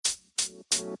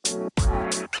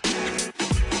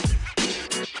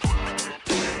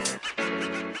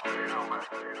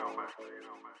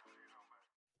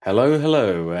Hello,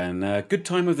 hello, and good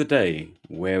time of the day,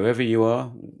 wherever you are,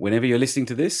 whenever you're listening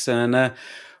to this, and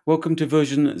welcome to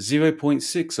version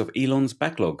 0.6 of Elon's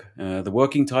Backlog, the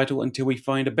working title until we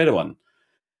find a better one.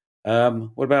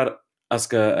 What about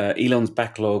Oscar, Elon's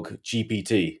Backlog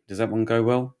GPT? Does that one go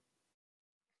well?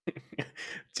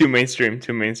 Too mainstream.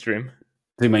 Too mainstream.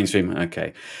 Too mainstream,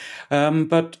 okay.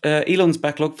 But Elon's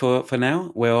Backlog for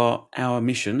now, where our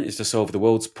mission is to solve the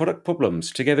world's product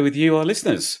problems together with you, our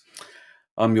listeners.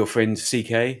 I'm your friend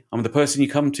CK. I'm the person you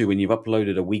come to when you've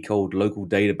uploaded a week-old local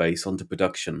database onto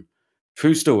production.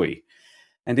 True story.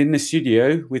 And in the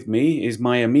studio with me is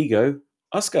my amigo,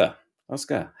 Oscar.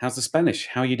 Oscar, how's the Spanish?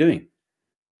 How are you doing?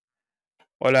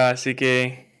 Hola, CK.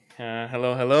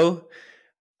 Hello, hello.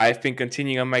 I've been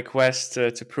continuing on my quest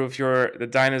to prove you're the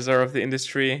dinosaur of the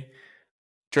industry.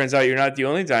 Turns out you're not the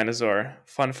only dinosaur.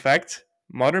 Fun fact,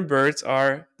 modern birds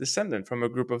are descendant from a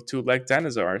group of two-legged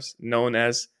dinosaurs known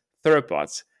as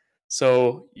theropods.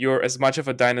 So you're as much of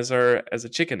a dinosaur as a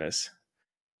chicken is.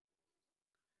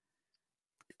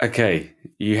 Okay,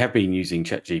 you have been using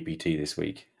ChatGPT this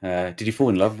week. Did you fall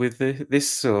in love with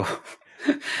this, or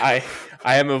I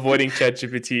I am avoiding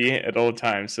ChatGPT at all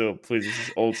times, so please, this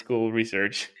is old school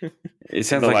research it from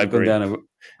sounds the like you've gone library. down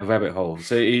a rabbit hole?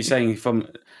 So are you saying from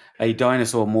a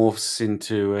dinosaur morphs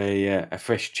into a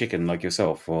fresh chicken like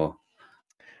yourself, or?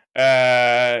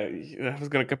 I was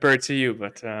gonna compare it to you,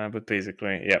 but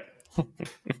basically, yeah.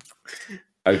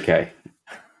 Okay,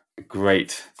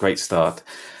 great start.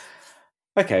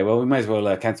 Okay, well, we may as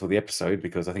well cancel the episode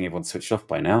because I think everyone's switched off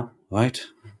by now, right?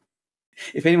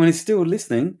 If anyone is still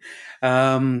listening,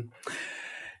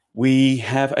 we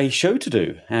have a show to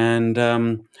do, and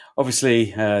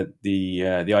obviously,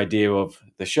 the idea of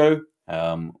the show,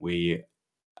 we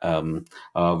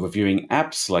are reviewing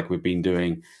apps like we've been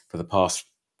doing for the past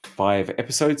 5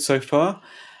 episodes so far,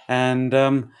 and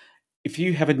if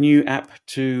you have a new app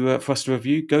for us to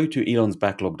review, go to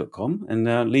elonsbacklog.com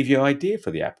and leave your idea for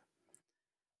the app.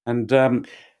 And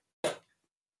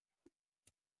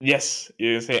Yes,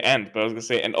 you can say and, but I was gonna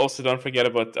say, and also don't forget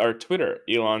about our Twitter,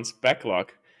 Elon's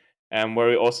Backlog, where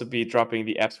we also be dropping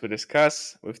the apps we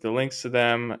discuss with the links to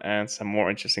them and some more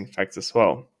interesting facts as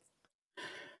well.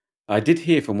 I did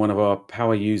hear from one of our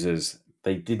power users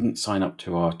they didn't sign up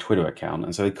to our Twitter account,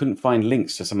 and so they couldn't find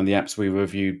links to some of the apps we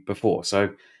reviewed before. So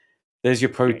there's your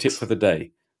pro tip Yikes. for the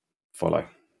day. Follow.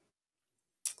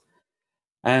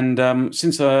 And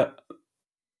since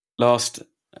last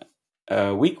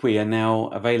week, we are now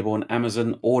available on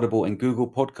Amazon, Audible, and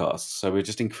Google Podcasts. So we're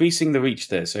just increasing the reach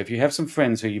there. So if you have some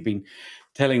friends who you've been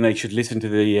telling they should listen to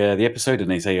the episode,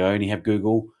 and they say I only have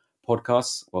Google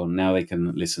Podcasts, well, now they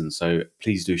can listen. So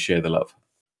please do share the love.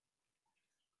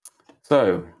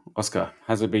 So, Oscar,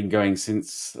 how's it been going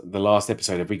since the last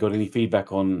episode? Have we got any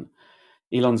feedback on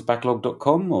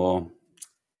elonsbacklog.com, or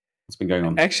what's been going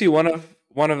on? Actually, one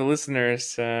of the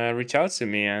listeners reached out to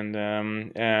me,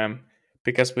 and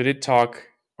because we did talk,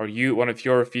 or you one of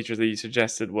your features that you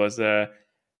suggested was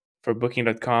for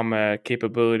Booking.com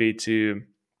capability to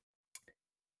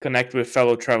connect with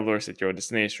fellow travelers at your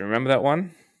destination. Remember that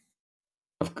one?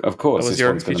 Of That course, was this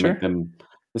your one's going to make feature. them.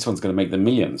 This one's going to make them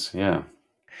millions. Yeah.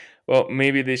 Well,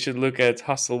 maybe they should look at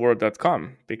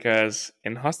hostelworld.com, because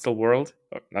in Hostelworld,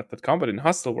 or not .com, but in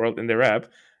Hostelworld in their app,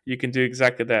 you can do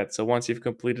exactly that. So once you've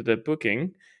completed a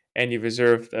booking and you've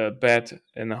reserved a bed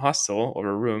in a hostel or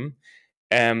a room,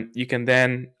 you can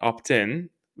then opt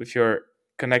in with your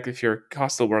connect with your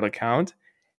Hostelworld account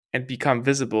and become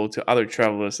visible to other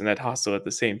travelers in that hostel at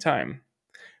the same time.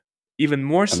 Even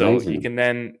more so, you Amazing. can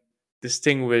then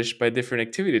distinguish by different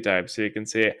activity types. So you can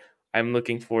say, I'm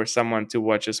looking for someone to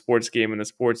watch a sports game in a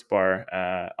sports bar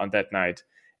on that night.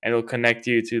 And it'll connect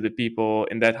you to the people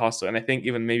in that hostel. And I think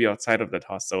even maybe outside of that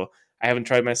hostel. I haven't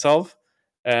tried myself,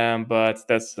 but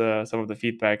that's some of the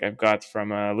feedback I've got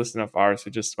from a listener of ours who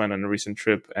just went on a recent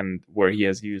trip and where he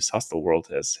has used Hostel World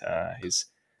as his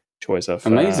choice of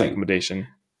Amazing. accommodation.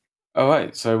 All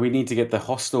right. So we need to get the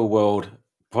Hostel World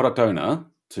product owner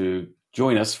to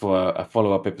join us for a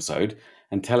follow-up episode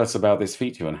and tell us about this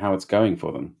feature and how it's going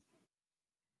for them.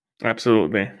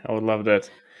 Absolutely. I would love that.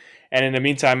 And in the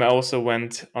meantime, I also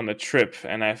went on a trip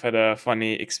and I've had a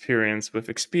funny experience with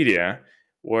Expedia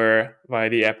where via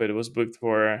the app it was booked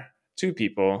for two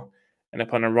people. And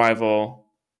upon arrival,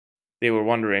 they were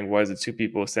wondering why is it two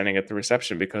people standing at the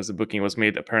reception because the booking was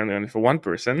made apparently only for one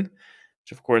person,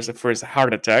 which of course at first a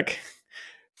heart attack,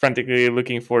 frantically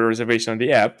looking for a reservation on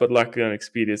the app, but luckily on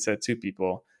Expedia it said two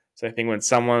people. So I think when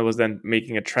someone was then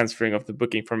making a transferring of the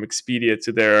booking from Expedia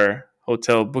to their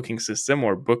hotel booking system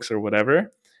or books or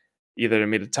whatever. Either they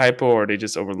made a typo or they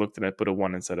just overlooked it and put a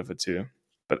 1 instead of a 2.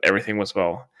 But everything was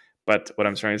well. But what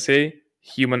I'm trying to say,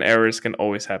 human errors can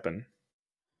always happen.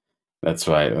 That's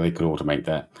right. They could automate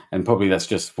that. And probably that's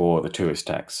just for the tourist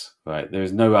tax, right? There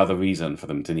is no other reason for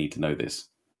them to need to know this.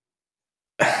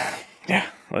 Yeah,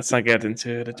 let's not get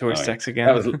into the All tourist right. tax again.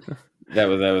 That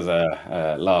was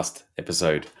a last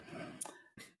episode.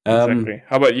 Exactly.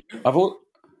 How about you?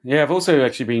 I've also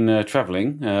actually been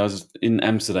traveling. I was in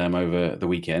Amsterdam over the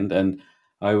weekend, and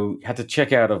I had to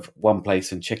check out of one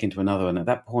place and check into another. And at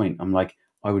that point, I'm like,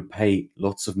 I would pay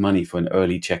lots of money for an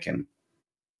early check-in,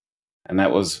 and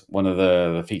that was one of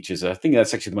the features. I think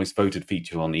that's actually the most voted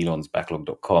feature on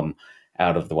elonsbacklog.com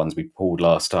out of the ones we pulled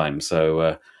last time.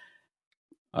 So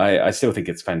I still think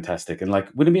it's fantastic. And like,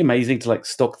 wouldn't it be amazing to like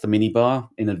stock the minibar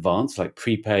in advance, like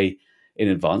prepay in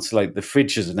advance? Like the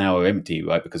fridges now are empty,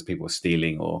 right? Because people are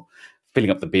stealing or filling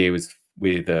up the beer with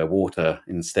water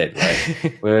instead,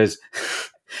 right? Whereas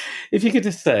if you could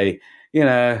just say,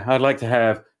 I'd like to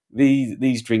have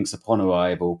these drinks upon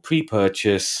arrival,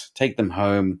 pre-purchase, take them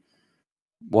home.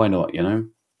 Why not?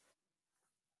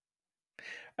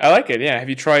 I like it. Yeah. Have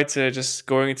you tried to just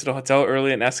going into the hotel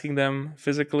early and asking them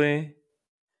physically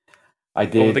I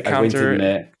over the did. I went in counter?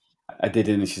 there. I did,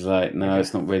 and she's like, "No, Okay.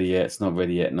 it's not ready yet. It's not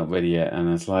ready yet. Not ready yet."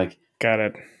 And it's like, Got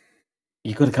it.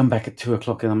 you got to come back at 2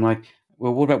 o'clock. And I'm like,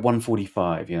 well, what about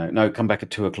 1:45? No, come back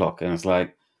at 2 o'clock. And it's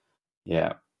like,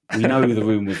 yeah, we know the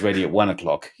room was ready at 1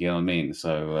 o'clock. You know what I mean?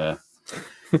 So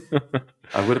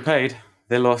I would have paid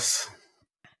their loss.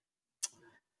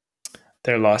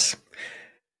 Their loss.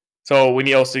 So we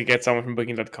need also to get someone from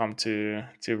Booking.com to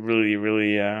really,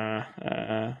 really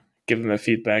give them a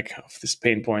feedback of this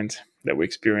pain point that we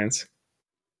experience.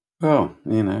 Well,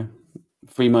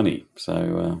 free money.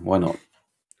 So why not?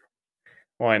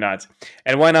 Why not?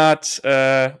 And why not?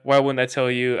 Why wouldn't I tell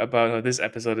you about how this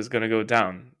episode is going to go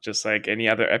down? Just like any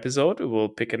other episode, we will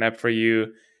pick an app for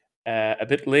you a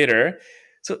bit later.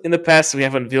 So in the past, we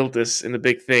have unveiled this in the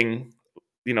big thing,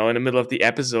 in the middle of the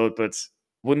episode. But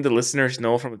wouldn't the listeners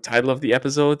know from the title of the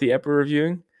episode the app we're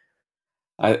reviewing?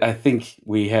 I think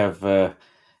we have. The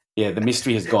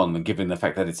mystery has gone, given the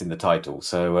fact that it's in the title.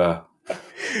 So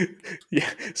Yeah.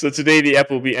 So today the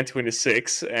app will be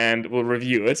N26, and we'll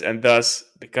review it. And thus,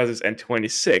 because it's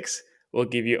N26, we'll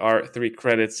give you our 3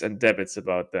 credits and debits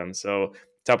about them. So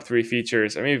top 3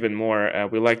 features, or maybe even more,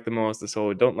 we like the most, the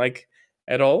we don't like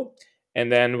at all.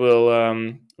 And then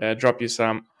we'll drop you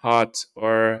some hot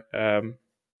or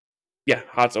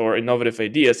innovative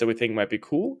ideas that we think might be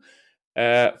cool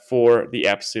for the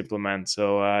apps to implement.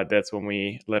 So that's when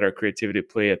we let our creativity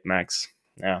play at max.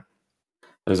 Yeah.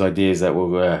 those ideas that will,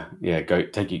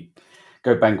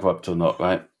 go bankrupt or not,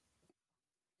 right?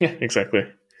 Yeah, exactly.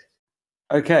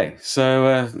 Okay,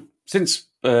 so since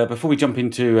before we jump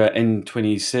into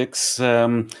N26,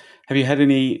 have you had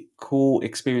any cool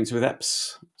experience with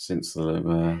apps since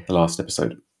the last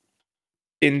episode?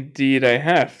 Indeed, I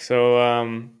have. So,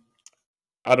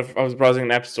 I was browsing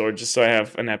an app store just so I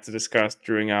have an app to discuss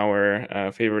during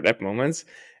our favorite app moments,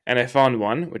 and I found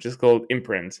one which is called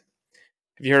Imprint.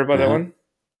 Have you heard about that Uh-huh. one?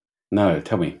 No,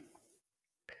 tell me.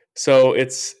 So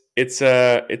it's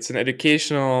an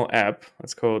educational app.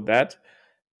 Let's call it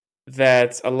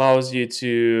that allows you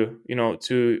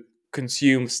to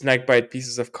consume snack bite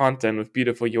pieces of content with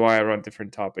beautiful UI around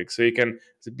different topics. So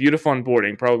it's a beautiful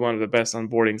onboarding, probably one of the best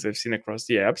onboardings I've seen across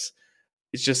the apps.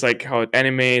 It's just like how it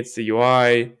animates the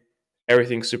UI,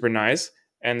 everything's super nice.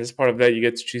 And as part of that, you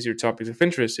get to choose your topics of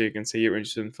interest. So you can say you're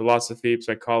interested in philosophy,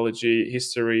 psychology,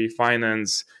 history,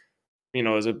 finance.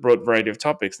 There's a broad variety of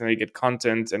topics. And then you get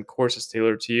content and courses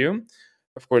tailored to you.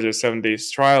 Of course, there's 7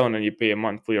 days trial, and then you pay a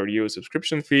monthly or year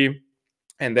subscription fee,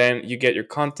 and then you get your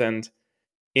content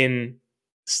in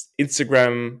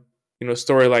Instagram,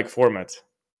 story-like format.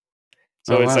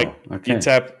 So Oh it's wow. like Okay.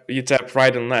 you tap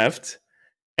right and left,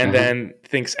 and Uh-huh. then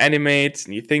things animate,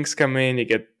 new things come in.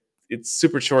 It's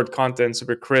super short content,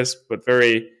 super crisp, but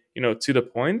very to the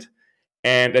point.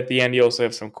 And at the end, you also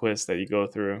have some quiz that you go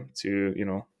through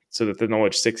to so that the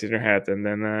knowledge sticks in your head, and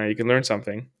then you can learn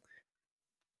something.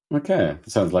 Okay. That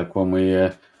sounds like one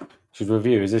we should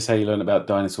review. Is this how you learn about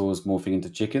dinosaurs morphing into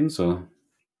chickens, or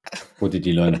what did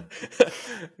you learn?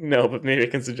 No, but maybe I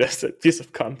can suggest a piece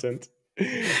of content.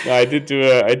 No, I did do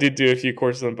a few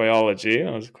courses on biology.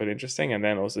 It was quite interesting, and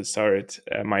then also started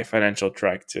my financial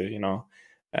track to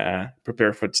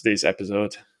prepare for today's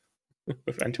episode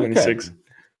with Okay. N26.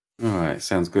 All right.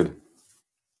 Sounds good.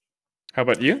 How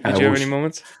about you? Did you Well, have any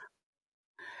moments?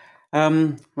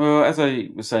 well, as I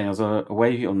was saying, I was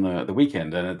away on the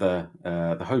weekend, and at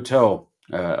the hotel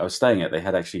I was staying at, they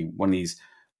had actually one of these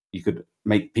you could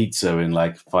make pizza in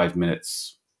like 5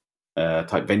 minutes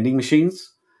type vending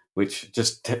machines, which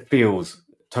just feels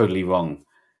totally wrong.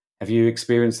 Have you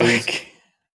experienced these? Like,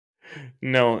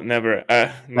 no, never,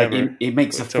 Like never. it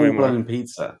makes a Tell me full more. blown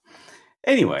pizza.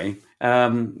 Anyway,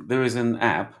 there is an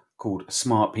app called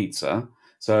Smart Pizza.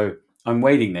 So I'm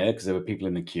waiting there because there were people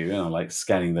in the queue, and I like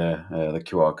scanning the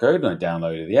QR code, and I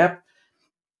downloaded the app.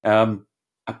 Um,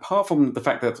 Apart from the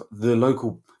fact that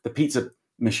the pizza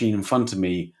machine in front of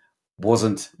me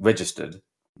wasn't registered,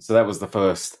 so that was the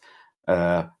first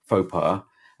faux pas.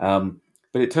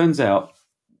 But it turns out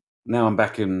now I'm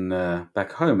back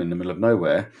home in the middle of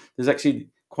nowhere. There's actually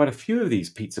quite a few of these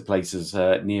pizza places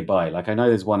nearby. Like I know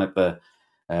there's one at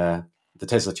uh, the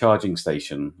Tesla charging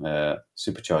station,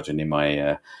 supercharger near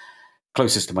my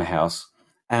closest to my house,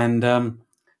 and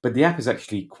but the app is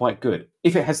actually quite good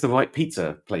if it has the right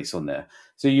pizza place on there.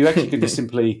 So you actually can just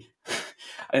simply.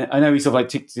 I know we sort of like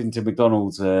ticked into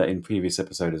McDonald's in previous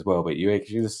episode as well, but you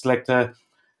actually just select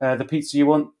the pizza you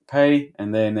want, pay,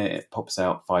 and then it pops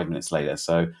out 5 minutes later.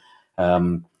 So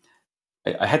um,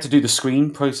 I had to do the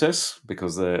screen process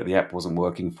because the app wasn't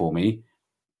working for me,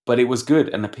 but it was good,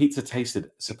 and the pizza tasted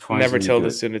Never surprisingly tell good.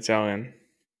 this to an Italian.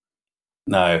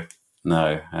 No,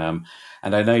 no,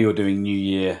 and I know you're doing New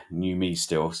Year, New Me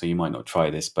still, so you might not try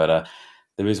this, but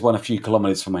there is one a few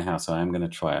kilometers from my house. So I am going to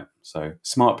try it. So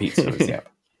Smart Pizza is the app.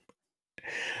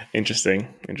 Interesting,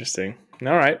 interesting.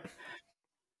 All right.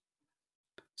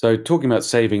 So talking about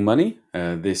saving money,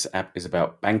 this app is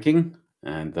about banking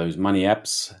and those money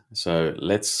apps. So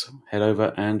let's head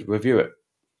over and review it.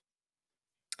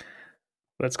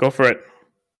 Let's go for it.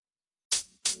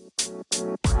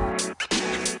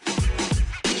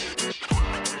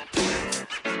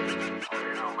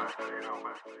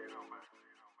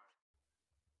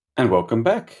 And welcome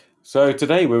back. So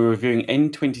today we're reviewing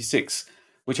N26,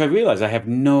 which I realize I have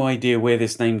no idea where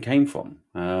this name came from.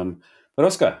 But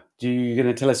Oscar, you going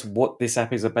to tell us what this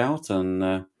app is about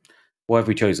and why have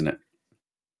we chosen it?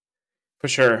 For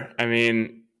sure. I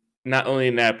mean, not only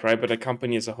an app, right, but a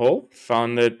company as a whole,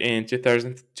 founded in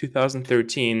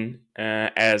 2013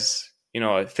 as, a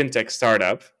fintech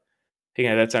startup. I think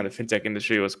at that time the fintech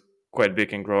industry was quite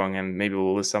big and growing, and maybe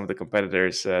we'll list some of the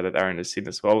competitors that are in the scene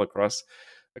as well across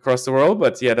the world.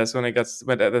 But yeah, that's when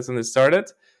it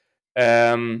started.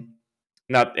 Um,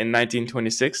 Not in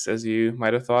 1926, as you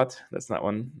might have thought. That's not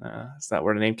one. That's not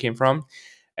where the name came from.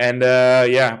 And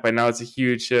yeah, by now it's a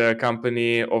huge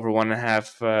company, over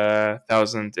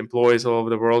 1,500 employees all over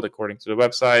the world, according to the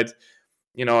website.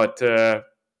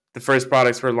 The first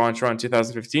products were launched around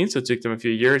 2015, so it took them a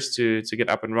few years to get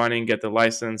up and running, get the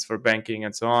license for banking,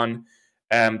 and so on.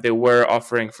 They were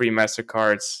offering free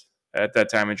Mastercards at that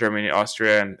time in Germany,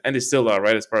 Austria, and they still are,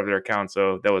 right, as part of their account.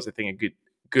 So that was, I think, a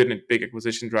good and big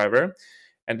acquisition driver,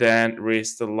 and then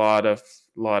raised a lot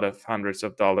of hundreds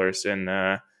of dollars in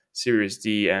Series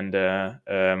D and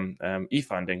E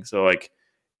funding. So like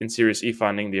in Series E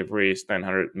funding, they've raised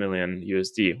 900 million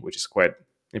USD, which is quite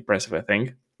impressive, I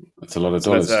think. That's a lot of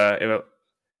So that's dollars.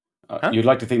 huh? You'd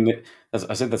like to think that, as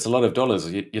I said, that's a lot of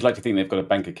dollars. You'd like to think they've got a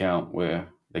bank account where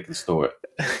they can store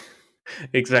it.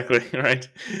 Exactly, right.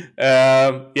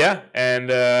 Yeah, and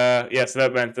yeah, so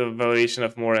that meant a valuation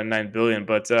of more than 9 billion,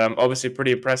 but obviously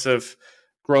pretty impressive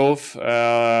growth.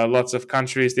 Lots of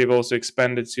countries they've also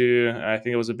expanded to. I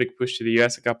think it was a big push to the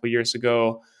US a couple of years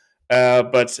ago.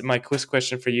 But my quiz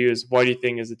question for you is, why do you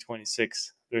think is it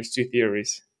 26? There's two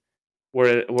theories.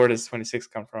 Where does 26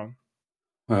 come from?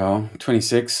 Well,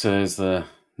 26 is the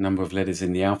number of letters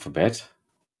in the alphabet.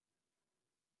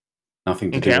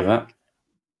 Nothing to do with Okay. that.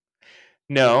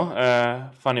 No,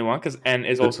 funny one, because N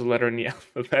is also a letter in the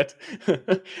alphabet.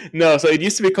 No, so it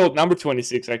used to be called Number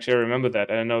 26. Actually, I remember that.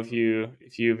 I don't know if you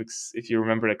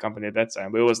remember the company at that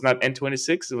time, but it was not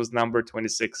N26. It was Number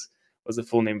 26 was the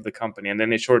full name of the company, and then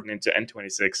they shortened it to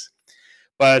N26.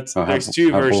 But Oh, there's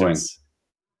two how boring. versions.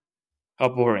 How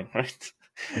boring, right?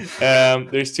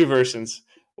 There's two versions.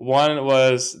 One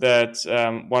was that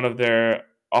one of their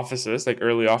offices, like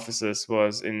early offices,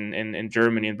 was in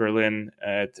Germany, in Berlin,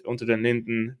 at Unter den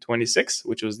Linden 26,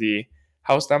 which was the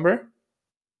house number.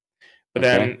 But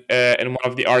Okay. then in one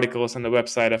of the articles on the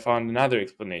website, I found another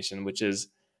explanation, which is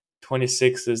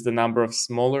 26 is the number of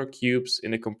smaller cubes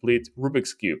in a complete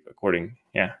Rubik's Cube, according,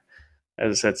 yeah,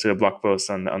 as I said, to a blog post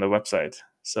on the website.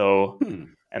 So, Hmm.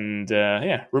 and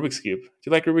yeah, Rubik's Cube. Do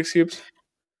you like Rubik's Cubes?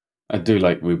 I do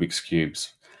like Rubik's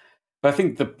Cubes. But I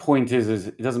think the point is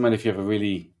it doesn't matter if you have a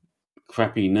really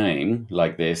crappy name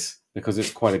like this because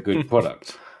it's quite a good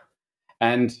product.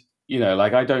 And,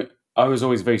 like I was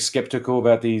always very skeptical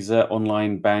about these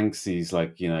online banks, these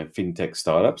like, fintech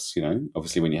startups,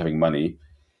 obviously when you're having money.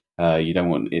 you don't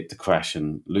want it to crash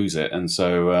and lose it. And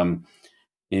so,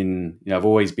 I've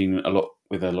always been a lot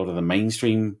with a lot of the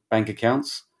mainstream bank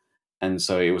accounts, and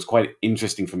so it was quite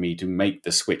interesting for me to make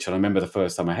the switch. And I remember the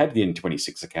first time I had the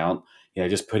N26 account,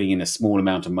 just putting in a small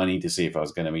amount of money to see if I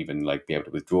was going to even like be able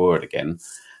to withdraw it again.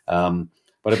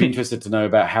 But I'd be interested to know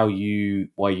about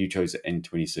why you chose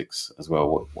N26 as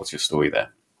well. What's your story there?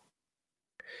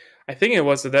 I think it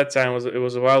was at that time. It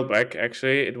was a while back.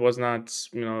 Actually, it was not.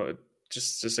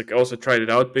 Just like I also tried it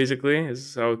out. Basically,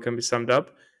 is how it can be summed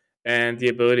up, and the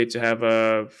ability to have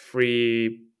a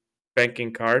free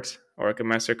banking card or like a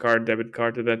Mastercard debit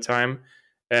card at that time,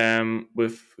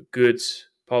 with good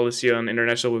policy on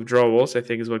international withdrawals. I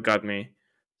think is what got me.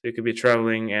 You could be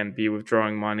traveling and be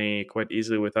withdrawing money quite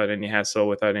easily without any hassle,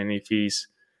 without any fees,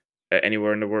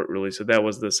 anywhere in the world really. So that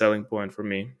was the selling point for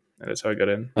me, and that's how I got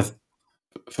in.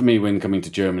 For me, when coming to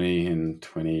Germany in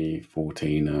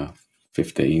 2014 or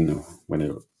 15 or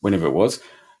whenever it was,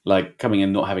 like coming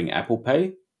in not having Apple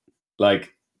Pay,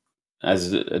 like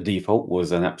as a default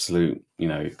was an absolute,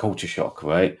 culture shock,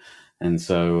 right? And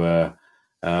so,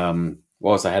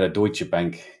 whilst I had a Deutsche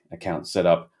Bank account set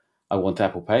up, I want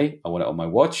Apple Pay. I want it on my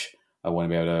watch. I want to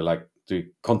be able to like do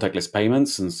contactless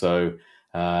payments. And so,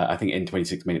 I think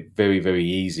N26 made it very, very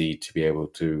easy to be able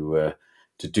to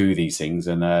do these things.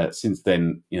 And since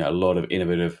then, a lot of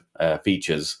innovative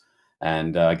features.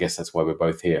 And I guess that's why we're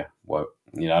both here. Well,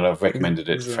 I've recommended it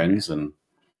to Exactly. friends, and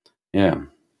yeah.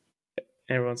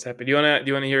 Everyone's happy. Do you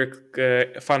wanna hear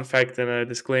a fun fact and a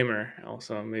disclaimer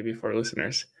also maybe for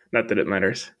listeners? Not that it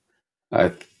matters.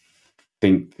 I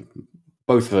think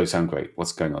both of those sound great.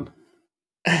 What's going on?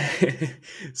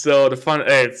 So the fun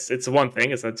it's one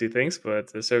thing. It's not two things,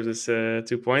 but it serves as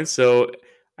 2 points. So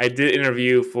I did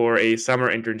interview for a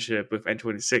summer internship with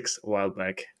N26 a while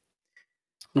back.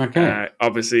 Okay.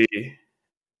 Obviously,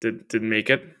 didn't make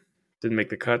it. Didn't make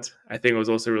the cut. I think it was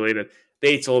also related.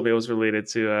 They told me it was related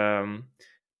to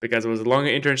because it was a longer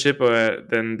internship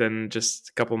than just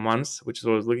a couple months, which is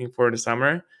what I was looking for in the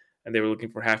summer. And they were looking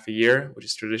for half a year, which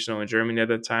is traditional in Germany at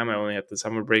that time. I only had the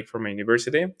summer break from my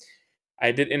university.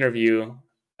 I did interview.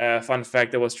 Fun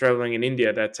fact: I was traveling in India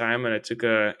at that time, and I took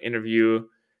a interview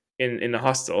in a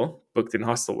hostel, booked in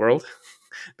Hostel World,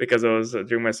 because I was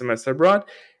during my semester abroad.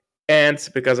 And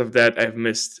because of that, I've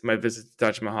missed my visit to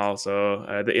Taj Mahal.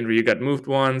 So the interview got moved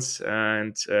once,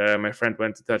 and my friend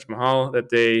went to Taj Mahal that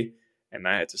day, and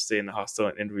I had to stay in the hostel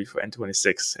and interview for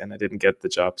N26, and I didn't get the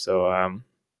job. So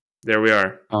there we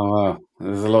are. Oh, wow.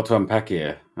 There's a lot to unpack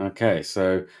here. Okay.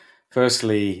 So,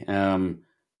 firstly,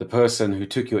 the person who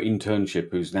took your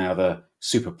internship, who's now the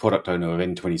super product owner of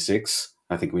N26,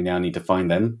 I think we now need to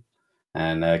find them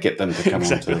and get them to come on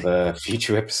to Exactly. the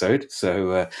future episode.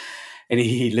 So,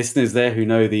 any listeners there who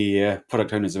know the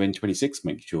product owners of N26,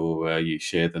 make sure you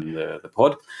share them the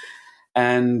pod.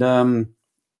 And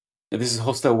this is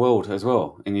Hostel World as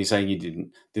well. And you're saying you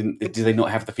didn't? Do they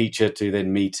not have the feature to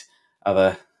then meet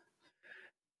other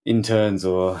interns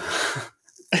or?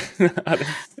 other,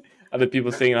 other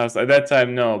people staying in the house at that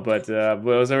time, no. But I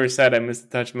was very sad. I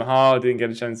missed the Taj Mahal. I didn't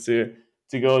get a chance to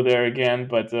go there again.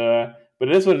 But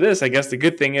it is what it is. I guess the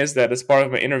good thing is that as part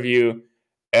of my interview,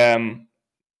 um,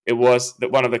 it was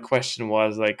that one of the question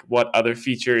was like, what other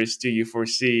features do you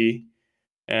foresee?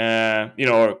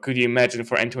 Or could you imagine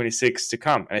for N26 to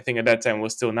come? And I think at that time it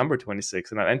was still number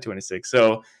 26 and not N26.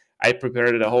 So I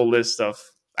prepared a whole list of.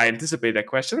 I anticipated that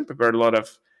question, prepared a lot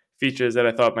of features that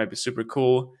I thought might be super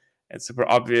cool and super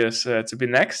obvious to be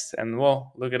next. And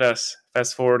well, look at us.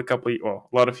 Fast forward a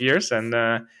lot of years, and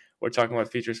we're talking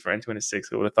about features for N26.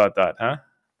 Who would have thought that, huh?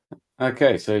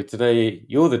 Okay, so today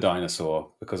you're the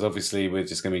dinosaur because obviously we're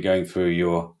just going to be going through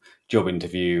your job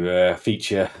interview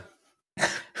feature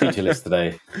list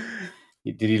today.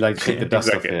 Did you like shake the dust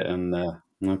off Exactly. it? And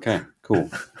okay,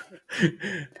 cool.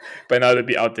 By now it'd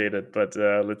be outdated, but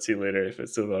let's see later if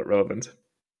it's still relevant.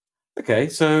 Okay,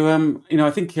 so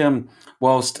I think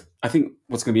whilst I think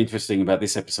what's going to be interesting about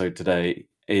this episode today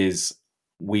is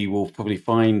we will probably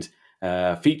find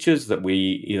features that we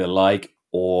either like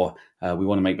or we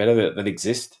want to make better that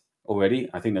exist already.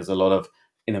 I think there's a lot of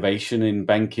innovation in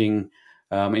banking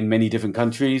in many different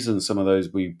countries, and some of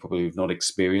those we probably have not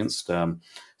experienced. So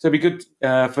it'd be good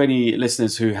for any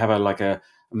listeners who have a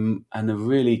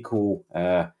really cool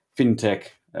fintech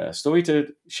story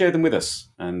to share them with us,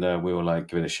 and we will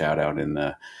give it a shout out in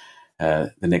the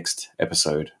next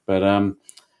episode. But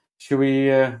should we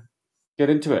get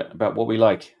into it about what we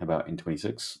like about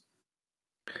N26?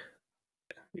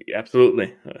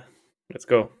 Absolutely. Let's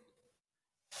go.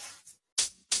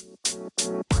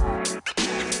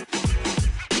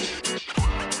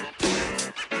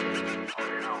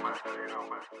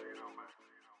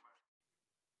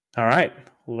 All right,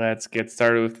 let's get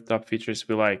started with the top features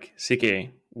we like.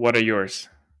 CK, what are yours?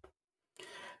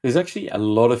 There's actually a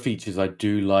lot of features I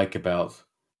do like about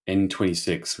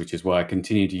N26, which is why I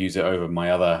continue to use it over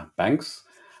my other banks.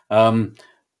 Um,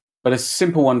 but a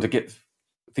simple one to get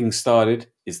things started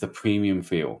is the premium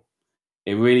feel.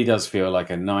 It really does feel like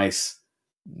a nice,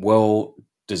 well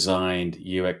designed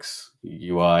UX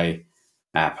UI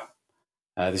app.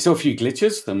 There's still a few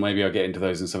glitches, and maybe I'll get into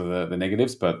those in some of the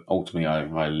negatives, but ultimately,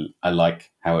 I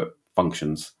like how it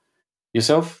functions.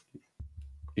 Yourself,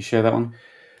 you share that one?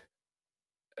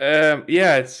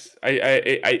 Yeah, it's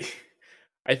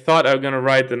I thought I was gonna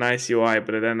write the nice UI,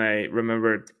 but then I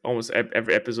remembered almost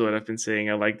every episode I've been saying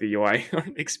I like the UI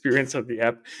experience of the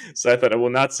app. So I thought I will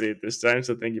not say it this time.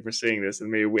 So thank you for saying this, and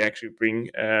maybe we actually bring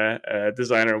a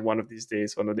designer one of these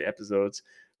days, one of the episodes,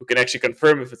 who can actually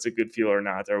confirm if it's a good feel or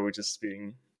not, or we're just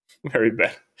being very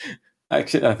bad.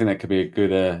 Actually, I think that could be a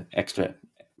good extra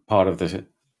part of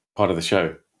the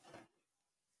show.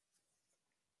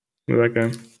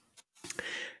 Okay.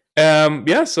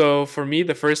 Yeah, so for me,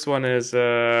 the first one is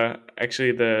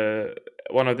actually the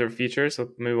one of their features, so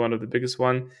maybe one of the biggest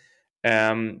one.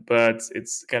 But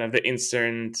it's kind of the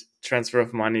instant transfer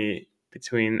of money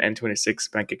between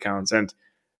N26 bank accounts. And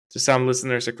to some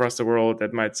listeners across the world,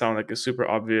 that might sound like a super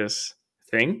obvious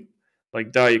thing.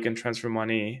 Like, duh, you can transfer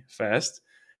money fast.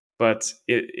 But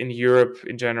in Europe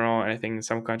in general, and I think in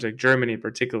some countries like Germany in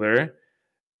particular,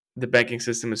 the banking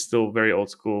system is still very old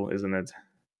school, isn't it?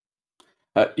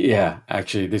 Yeah,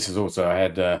 actually, this is also I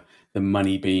had the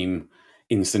Money Beam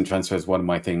instant transfer as one of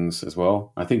my things as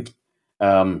well. I think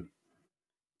um,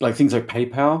 like things like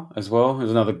PayPal as well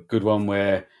is another good one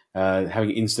where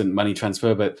having instant money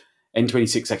transfer, but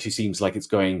N26 actually seems like it's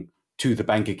going to the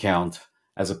bank account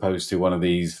as opposed to one of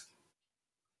these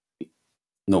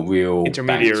not real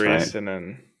banks, right? Intermediaries, and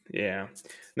then yeah,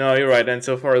 no, you're right. And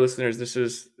so for our listeners, this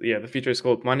is the feature is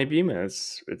called MoneyBeam, and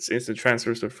it's instant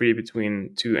transfers for free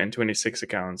between two N26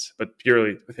 accounts, but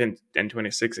purely within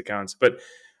N26 accounts. But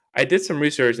I did some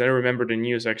research and I remember the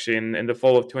news actually in the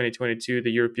fall of 2022,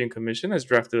 the European Commission has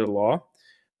drafted a law.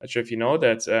 Not sure if you know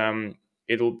that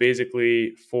it'll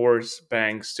basically force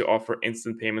banks to offer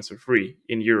instant payments for free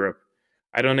in Europe.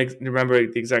 I don't remember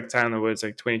the exact time, whether it's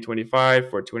like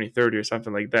 2025 or 2030 or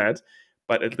something like that,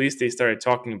 but at least they started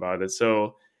talking about it.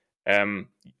 So um,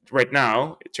 right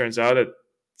now, it turns out that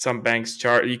some banks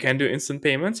charge you can do instant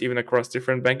payments even across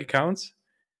different bank accounts,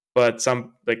 but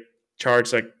some like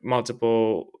charge like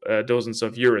multiple dozens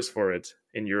of euros for it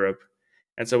in Europe.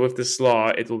 And so with this law,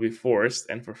 it will be forced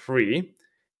and for free.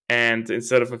 And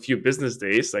instead of a few business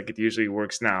days, like it usually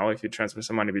works now, if you transfer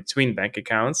some money between bank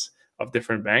accounts of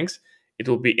different banks, it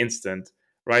will be instant,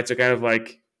 right? So kind of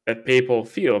like that PayPal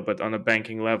feel, but on a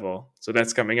banking level. So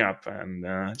that's coming up, and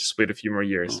just wait a few more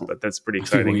years. Oh, But that's pretty a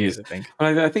few more exciting news, years. I think.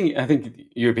 But I think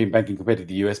European banking compared to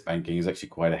the US banking is actually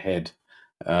quite ahead.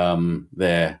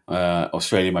 There,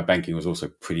 Australia, my banking was also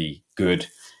pretty good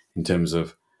in terms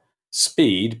of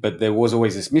speed, but there was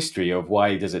always this mystery of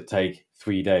why does it take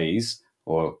 3 days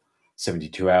or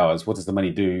 72 hours? What does the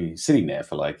money do sitting there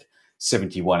for like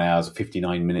 71 hours,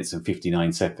 59 minutes, and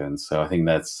 59 seconds? So I think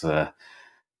that's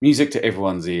music to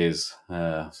everyone's ears.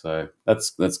 So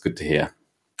that's good to hear.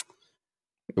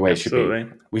 The way it should be.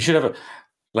 Absolutely. We should have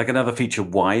like another feature,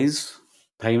 Wise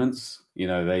payments. You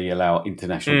know, they allow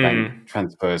international bank Hmm.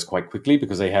 transfers quite quickly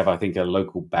because they have, I think, a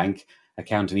local bank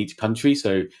account in each country.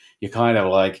 So you're kind of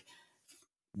like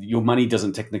your money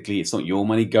doesn't technically, it's not your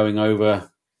money going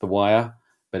over the wire,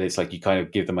 but it's like you kind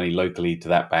of give the money locally to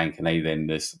that bank and they then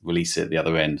just release it at the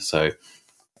other end. So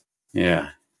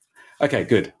yeah, okay,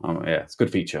 good. Yeah, it's a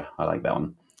good feature. I like that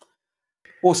one.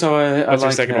 Also, I What's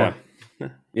your like second one?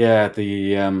 yeah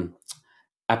the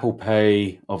Apple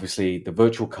Pay, obviously the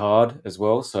virtual card as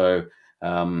well. So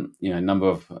a number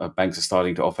of banks are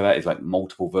starting to offer that. It's like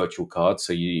multiple virtual cards,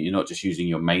 so you're not just using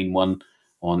your main one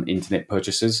on internet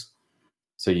purchases.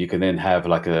 So you can then have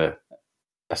like a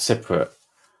separate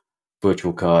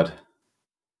virtual card.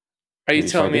 Are you Have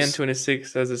you tried telling me this?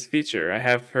 N26 has this feature? I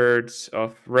have heard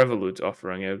of Revolut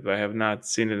offering it, but I have not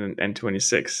seen it in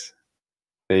N26.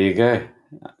 There you go.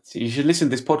 So you should listen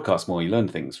to this podcast more. You learn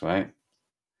things, right?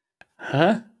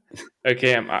 Huh?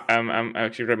 Okay, I'm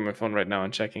actually grabbing my phone right now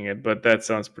and checking it, but that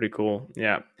sounds pretty cool.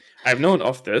 Yeah, I've known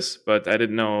of this, but I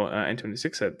didn't know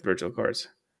N26 had virtual cards.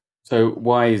 So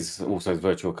Wise also has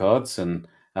virtual cards, and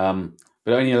but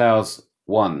it only allows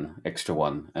one extra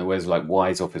one, and whereas like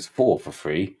Wise offers four for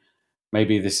free.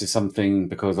 Maybe this is something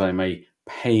because I'm a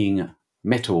paying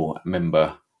metal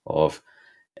member of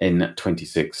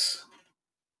N26.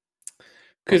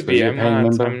 Could Possibly be. you're a I'm paying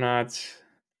not. I'm member. not.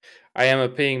 I am a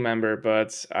paying member,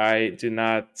 but I do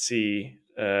not see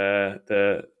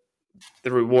the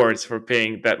rewards for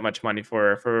paying that much money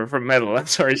for metal. I'm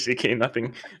sorry, CK,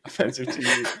 nothing offensive to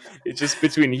you. It's just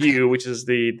between you, which is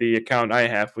the account I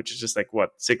have, which is just like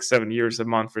what 6 7 years a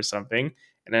month or something,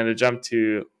 and then the jump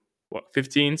to what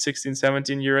 15, 16,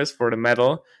 17 euros for the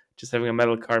metal. Just having a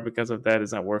metal card because of that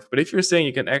is not worth. But if you're saying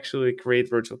you can actually create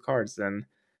virtual cards, then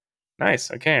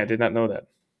nice. Okay, I did not know that.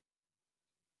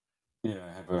 Yeah,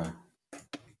 I have a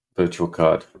virtual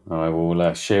card. I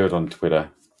will share it on Twitter.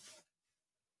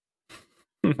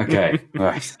 Okay,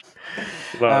 right.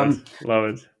 Love it. Um, Love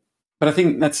it. but I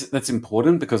think that's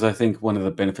important because I think one of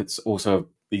the benefits also of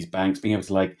these banks being able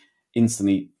to like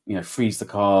instantly, freeze the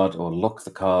card or lock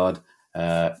the card,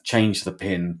 change the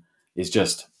PIN is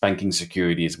just banking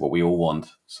security is what we all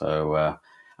want. So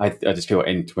I just feel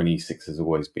N26 has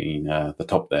always been the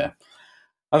top there.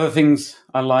 Other things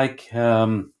I like,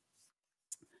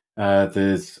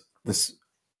 there's this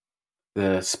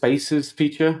the Spaces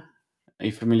feature. Are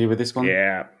you familiar with this one?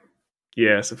 Yeah.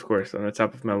 Yes, of course, on the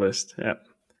top of my list. Yeah.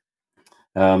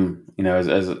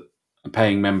 As a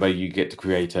paying member, you get to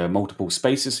create multiple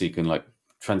spaces, so you can like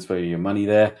transfer your money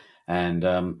there,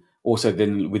 and also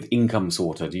then with income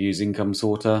sorter. Do you use income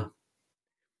sorter?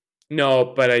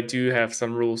 No, but I do have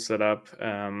some rules set up,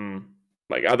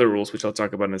 like other rules, which I'll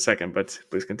talk about in a second. But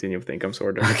please continue with the income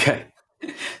sorter. Okay,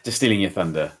 just stealing your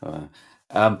thunder.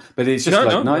 But it's just No,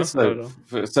 like no, no, nice. not So, at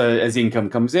all. so as income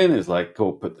comes in, it's like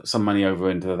cool. Put some money over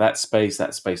into that space,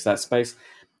 that space, that space.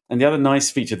 And the other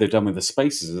nice feature they've done with the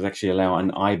spaces is actually allow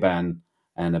an IBAN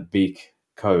and a big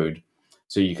code.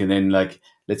 So you can then like,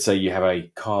 let's say you have a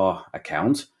car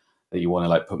account that you want to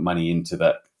like put money into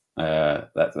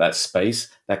that space.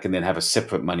 That can then have a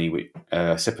separate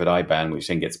separate IBAN, which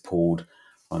then gets pulled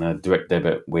on a direct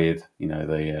debit with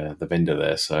the vendor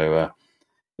there. So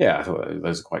yeah, I thought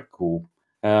those are quite cool.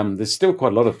 There's still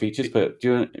quite a lot of features, but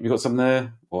have you got some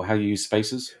there or how you use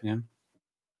spaces? Yeah.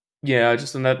 Yeah,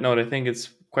 just on that note, I think it's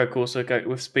quite cool. So, like,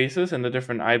 with spaces and the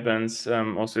different IBANs,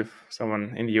 also if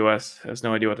someone in the US has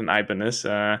no idea what an IBAN is,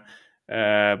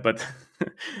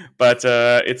 but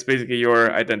it's basically your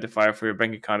identifier for your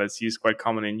bank account. It's used quite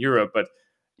common in Europe. But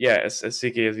yeah, as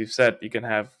CK, as you've said,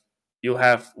 you'll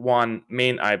have one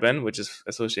main IBAN which is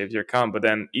associated with your account, but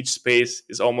then each space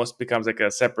is almost becomes like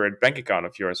a separate bank account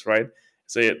of yours, right?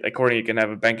 So according, you can have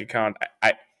a bank account.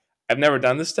 I've never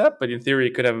done this step, but in theory,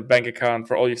 you could have a bank account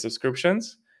for all your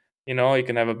subscriptions. You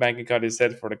can have a bank account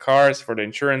instead for the cars, for the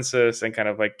insurances, and kind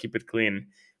of like keep it clean.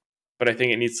 But I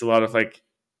think it needs a lot of like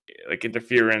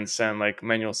interference and like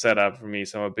manual setup for me.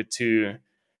 So I'm a bit too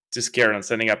scared on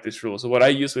setting up this rule. So what I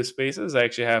use with Spaces, I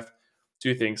actually have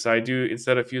two things. So I do,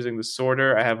 instead of using the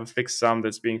sorter, I have a fixed sum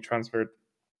that's being transferred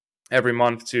every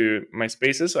month to my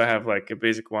Spaces. So I have like a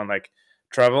basic one like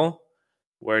travel,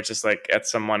 where it's just like add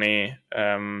some money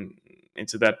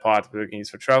into that pot we can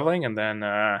use for traveling, and then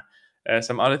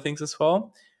some other things as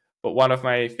well. But one of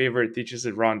my favorite features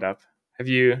is Roundup.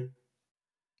 Do you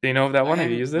know of that I one?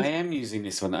 Have you am used I it? am using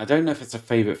this one. I don't know if it's a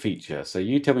favorite feature. So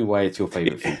you tell me why it's your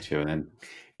favorite feature, and then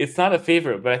It's not a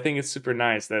favorite, but I think it's super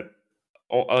nice that,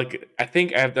 like, I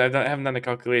think I haven't done the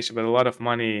calculation, but a lot of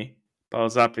money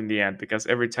piles up in the end because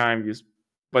every time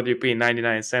whether you pay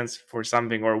 99 cents for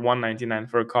something or 1.99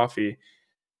 for a coffee,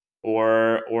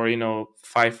 or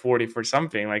 5.40 for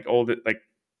something, like all the like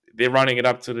they're running it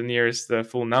up to the nearest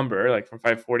full number, like from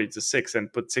 5.40 to 6,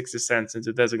 and put 60 cents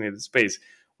into designated space,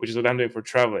 which is what I'm doing for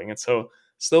traveling. And so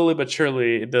slowly but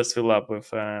surely it does fill up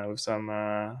with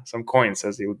some coins,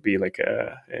 as it would be like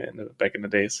back in the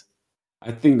days.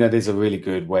 I think that is a really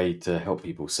good way to help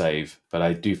people save. But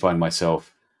I do find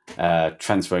myself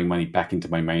transferring money back into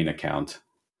my main account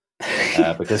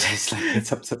because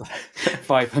it's up to like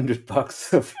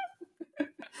 $500 of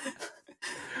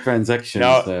transactions.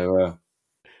 Now, So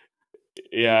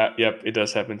yeah, yep, it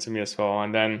does happen to me as well.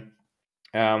 And then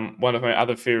one of my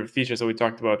other favorite features that we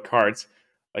talked about, cards.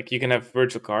 Like, you can have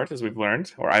virtual cards, as we've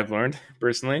learned, or I've learned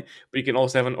personally, but you can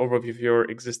also have an overview of your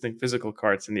existing physical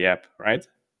cards in the app, right?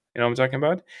 You know what I'm talking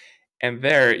about? And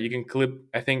there you can clip,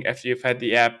 I think after you've had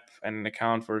the app and an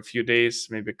account for a few days,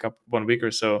 maybe 1 week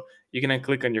or so, you can then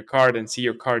click on your card and see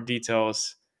your card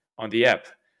details on the app.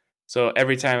 So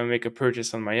every time I make a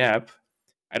purchase on my app,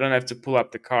 I don't have to pull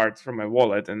up the card from my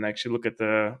wallet and actually look at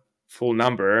the full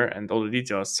number and all the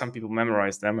details. Some people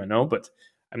memorize them, I know, but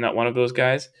I'm not one of those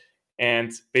guys.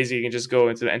 And basically, you can just go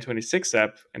into the N26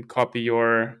 app and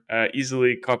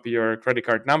easily copy your credit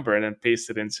card number and then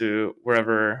paste it into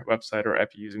wherever website or app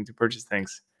you're using to purchase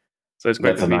things. So it's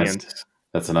quite that's a nice convenient.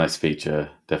 that's a nice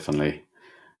feature, definitely.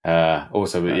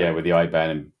 Also, Uh, yeah, with the IBAN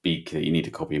and Beak that you need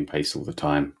to copy and paste all the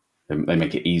time. They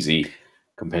make it easy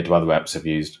compared to other apps I've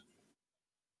used.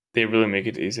 They really make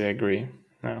it easy. I agree.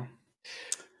 No.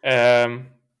 Um,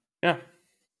 yeah.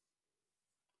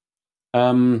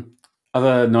 Um,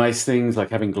 Other nice things like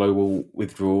having global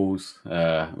withdrawals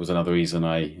was another reason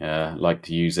I like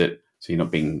to use it. So you're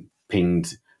not being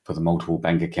pinged for the multiple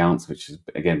bank accounts, which is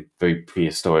again very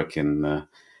prehistoric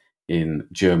in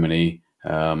Germany.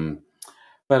 But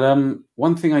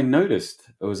one thing I noticed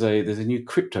was there's a new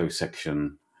crypto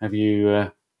section. Have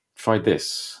you tried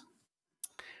this?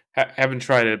 Haven't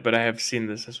tried it, but I have seen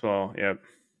this as well. Yeah. Have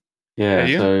Yeah,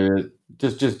 you? so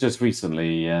just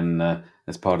recently, and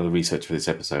as part of the research for this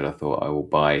episode, I thought I will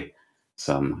buy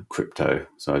some crypto.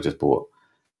 So I just bought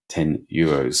 10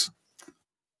 euros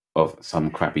of some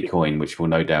crappy coin, which will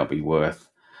no doubt be worth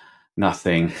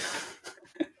nothing.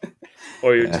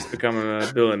 Or you uh, just become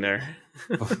a billionaire?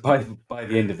 by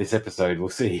the end of this episode, we'll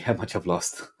see how much I've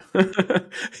lost.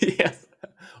 Yes.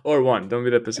 Or one. Don't be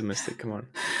that pessimistic. Come on.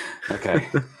 Okay,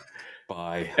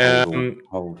 buy, hold, um,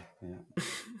 hold.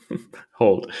 Yeah.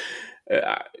 hold.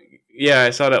 Uh, yeah, I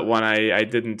saw that one. I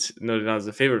didn't know that as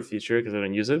a favorite feature because I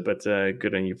don't use it, but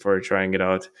good on you for trying it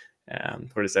out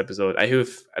for this episode. I have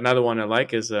another one I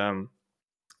like is the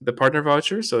partner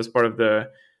voucher. So as part of the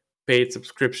paid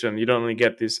subscription, you don't only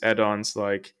get these add-ons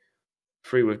like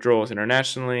free withdrawals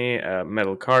internationally,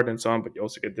 metal card, and so on, but you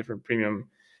also get different premium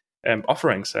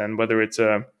offerings. And whether it's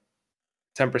a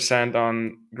 10%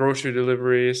 on grocery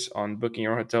deliveries, on booking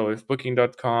your hotel with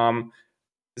booking.com,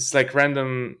 it's like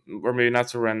random or maybe not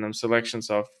so random selections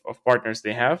of partners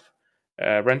they have,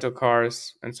 rental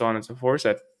cars, and so on and so forth.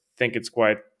 I think it's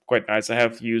quite nice. I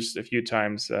have used a few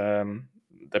times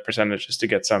the percentages to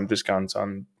get some discounts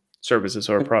on services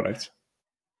or products.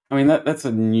 I mean that's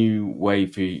a new way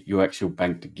for your actual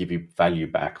bank to give you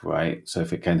value back, right? So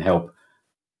if it can help,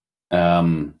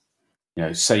 um,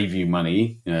 save you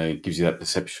money, it gives you that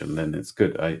perception, then it's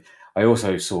good. I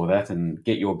also saw that and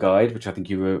Get Your Guide, which I think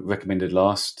you recommended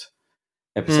last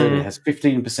episode. It Mm, has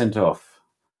 15% off.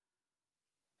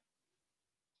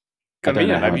 I don't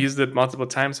know convenient. how I've much. used it multiple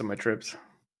times on my trips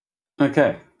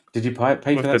Okay, did you pay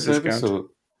for with the that service discount or?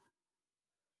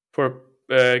 for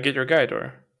Get Your Guide.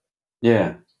 Or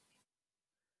Yeah.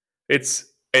 it's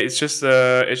just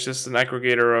an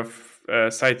aggregator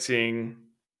of sightseeing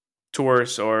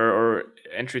tours or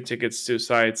entry tickets to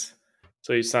sites.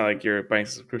 So it's not like you're buying a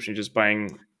subscription, you're just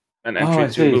buying an Oh, entry I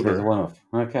to see. There's a Uber. one-off.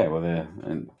 Okay, well, there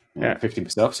and Yeah.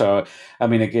 15% off. So, I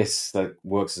mean, I guess that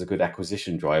works as a good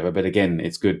acquisition driver. But again,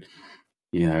 it's good.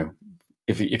 You know,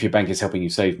 if your bank is helping you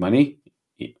save money,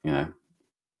 I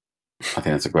think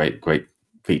that's a great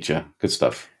feature. Good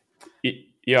stuff.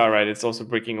 Yeah, right. It's also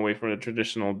breaking away from the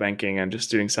traditional banking and just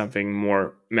doing something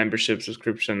more membership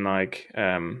subscription like.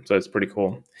 So it's pretty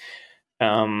cool.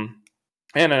 Um,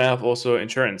 and I have also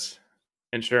insurance.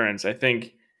 Insurance. I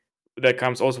think that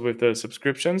comes also with the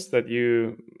subscriptions that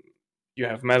you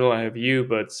have metal, I have you,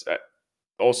 but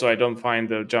also I don't find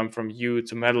the jump from you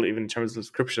to metal even in terms of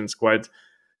subscriptions quite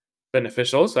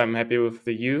beneficial. So I'm happy with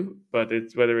the U, but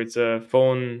it's whether it's a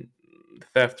phone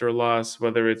theft or loss,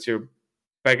 whether it's your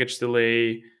baggage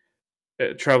delay,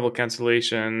 travel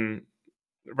cancellation,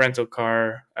 rental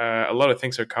car, a lot of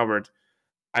things are covered.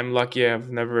 I'm lucky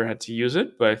I've never had to use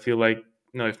it, but I feel like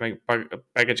if my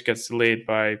baggage gets delayed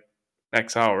by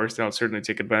X hours, then I'll certainly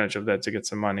take advantage of that to get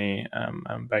some money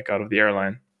back out of the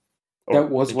airline That or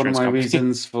was one of insurance my company.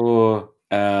 reasons for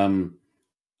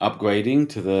upgrading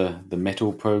to the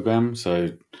metal program. So,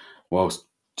 whilst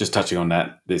just touching on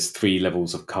that, there's 3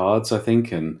 levels of cards, I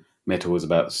think, and metal was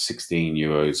about 16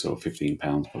 euros or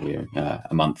 £15 probably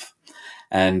a month.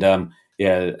 And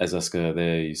yeah, as Oscar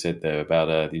there, you said there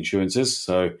about the insurances.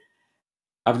 So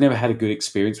I've never had a good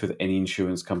experience with any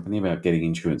insurance company about getting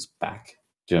insurance back.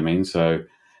 Do you know what I mean? So,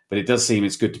 but it does seem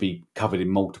it's good to be covered in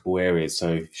multiple areas.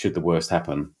 So, should the worst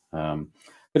happen,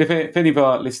 but if any of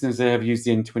our listeners there have used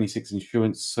the N26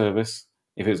 insurance service,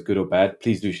 if it's good or bad,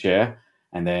 please do share,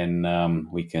 and then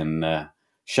we can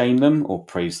shame them or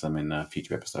praise them in a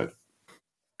future episode.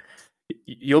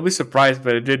 You'll be surprised,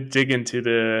 but I did dig into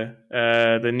the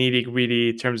nitty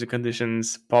gritty terms and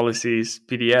conditions, policies,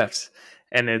 PDFs,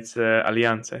 and it's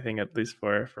Allianz. I think at least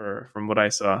for from what I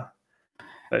saw,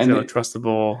 that's And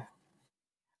trustable.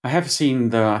 I have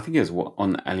seen I think it was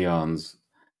on Allianz.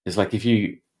 It's like if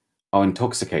you are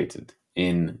intoxicated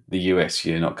in the US,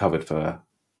 you're not covered for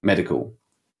medical.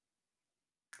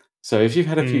 So if you've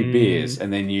had a few beers Mm,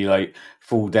 and then you like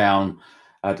fall down,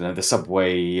 I don't know, the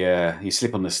subway, you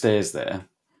slip on the stairs there,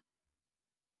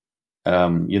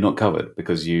 you're not covered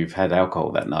because you've had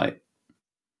alcohol that night.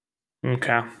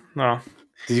 okay, well,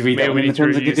 Did you read that maybe one we in the need to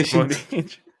terms and review some of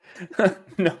conditions? the.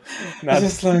 No, I not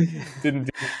just like, didn't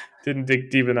didn't dig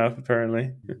deep enough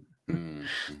apparently. mm,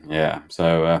 yeah.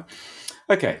 So,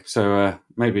 okay. So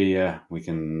maybe we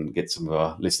can get some of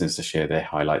our listeners to share their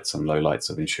highlights and lowlights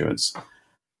of insurance.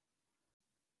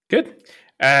 Good.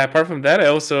 Apart from that,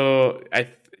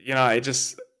 I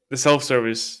just the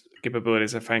self-service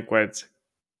capabilities I find quite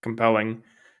compelling.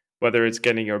 Whether it's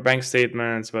getting your bank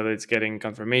statements, whether it's getting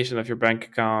confirmation of your bank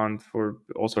account for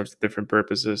all sorts of different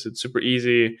purposes, it's super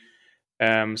easy,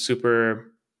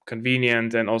 super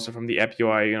convenient, and also from the app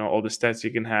UI, all the stats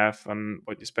you can have on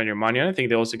what you spend your money on. I think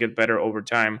they also get better over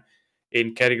time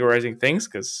in categorizing things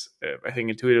because I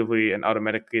think intuitively and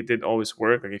automatically it didn't always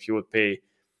work. Like if you would pay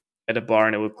at a bar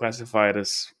and it would classify it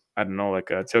as, I don't know,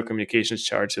 like a telecommunications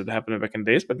charge. It happened back in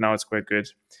the days, but now it's quite good.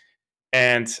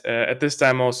 And at this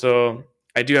time, also,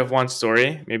 I do have one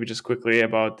story, maybe just quickly,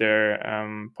 about their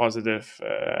positive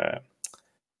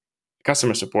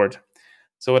customer support.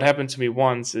 So, what happened to me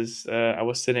once is I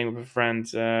was sitting with a friend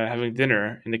having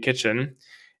dinner in the kitchen,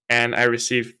 and I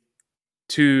received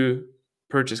two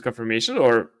purchase confirmation,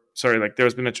 or sorry, like there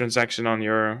has been a transaction on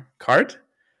your card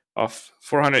of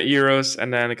 400 euros,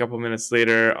 and then a couple of minutes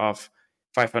later of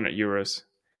 500 euros.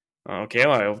 Okay,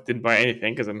 well, I didn't buy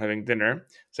anything because I'm having dinner.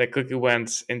 So I quickly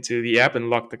went into the app and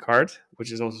locked the card,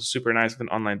 which is also super nice with an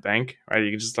online bank, right?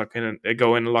 You can just lock in and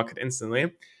go in and lock it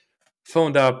instantly.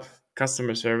 Phoned up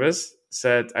customer service,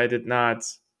 said I did not,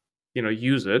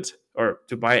 use it or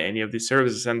to buy any of these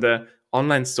services, and the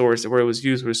online stores where it was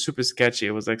used were super sketchy.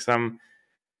 It was like some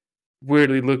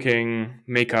weirdly looking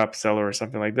makeup seller or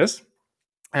something like this.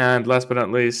 And last but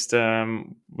not least,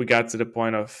 we got to the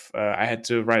point of I had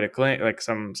to write a claim, like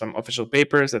some official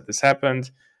papers that this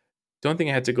happened. Don't think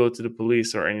I had to go to the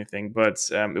police or anything, but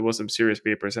it was some serious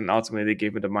papers, and ultimately they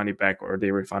gave me the money back or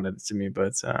they refunded it to me.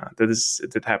 But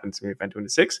it did happen to me with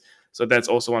N26, so that's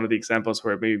also one of the examples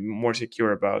where it may be more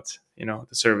secure about the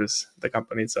service, the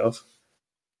company itself.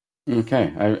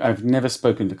 Okay, I've never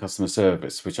spoken to customer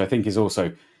service, which I think is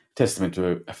also testament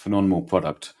to a phenomenal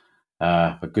product.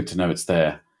 But good to know it's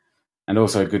there, and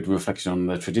also a good reflection on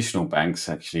the traditional banks.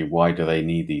 Actually, why do they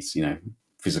need these,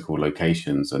 physical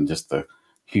locations, and just the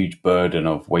huge burden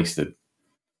of wasted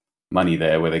money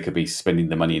there, where they could be spending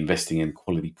the money investing in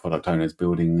quality product owners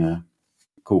building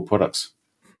cool products.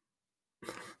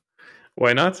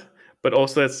 Why not? But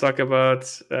also let's talk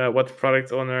about what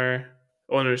product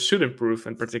owners should improve,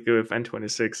 in particular with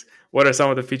N26. What are some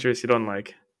of the features you don't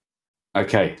like?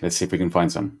 Okay, let's see if we can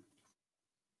find some.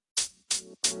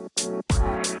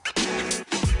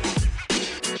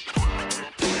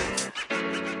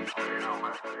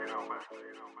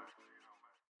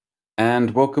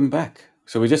 And welcome back.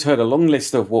 So we just heard a long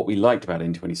list of what we liked about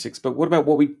N26, but what about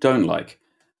what we don't like?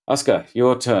 Oscar,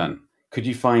 your turn. Could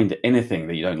you find anything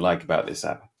that you don't like about this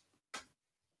app?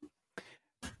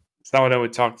 Some of them we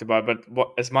talked about,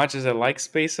 but as much as I like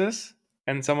spaces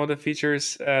and some of the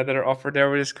features that are offered there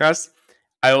we discussed,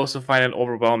 I also find it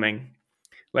overwhelming.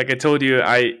 Like I told you,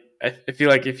 I feel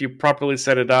like if you properly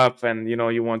set it up and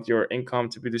you want your income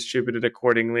to be distributed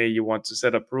accordingly, you want to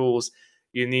set up rules,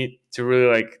 you need to really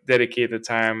like dedicate the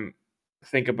time,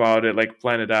 think about it, like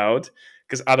plan it out,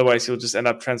 because otherwise you'll just end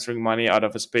up transferring money out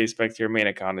of a space back to your main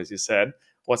account, as you said.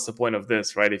 What's the point of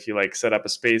this, right? If you like set up a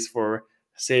space for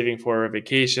saving for a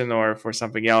vacation or for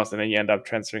something else, and then you end up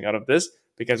transferring out of this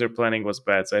because your planning was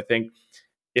bad. So I think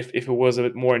if it was a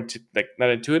bit more like not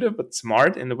intuitive but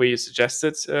smart in the way you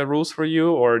suggested rules for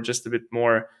you, or just a bit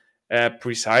more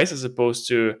precise, as opposed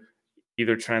to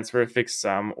either transfer a fixed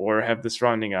sum or have this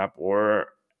rounding up or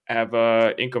have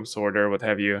a income sorter, what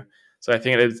have you. So I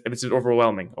think it's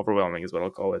overwhelming is what I'll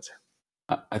call it.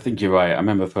 I think you're right. I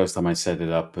remember the first time I set it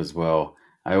up as well.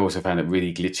 I also found it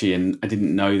really glitchy, and I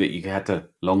didn't know that you had to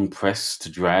long press to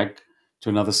drag to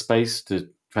another space to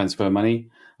transfer money.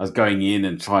 I was going in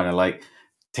and trying to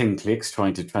 10 clicks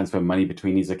trying to transfer money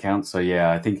between these accounts. So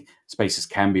yeah, I think spaces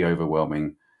can be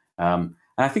overwhelming. And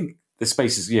I think the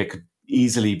spaces, yeah, could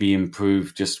easily be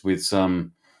improved just with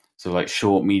some sort of like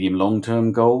short, medium,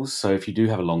 long-term goals. So if you do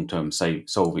have a long-term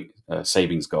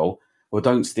savings goal, well,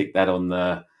 don't stick that on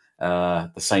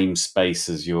the same space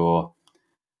as your,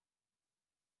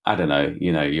 I don't know,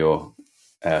 your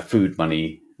food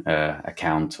money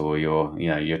account, or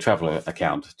your traveler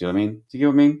account. Do you know what I mean? Do you know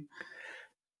what I mean?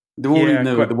 They're all in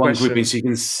Yeah, the one grouping, question. so you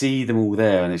can see them all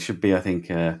there, and it should be, I think.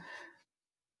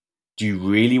 Do you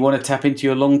really want to tap into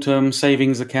your long-term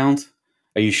savings account?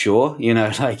 Are you sure?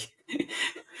 Like.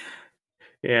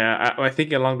 Yeah, I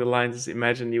think along the lines is,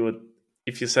 imagine you would,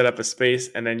 if you set up a space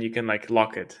and then you can like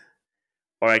lock it.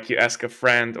 or like you ask a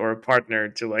friend or a partner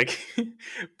to like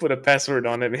put a password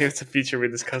on it. Maybe it's a feature we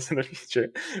discuss in the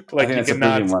future. But I like think you that's a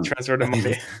brilliant cannot one. transfer the I think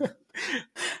money.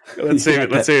 that's Let's save yeah,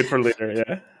 it. Let's save it for later.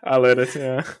 Yeah, I'll edit.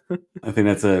 Yeah. I think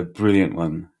that's a brilliant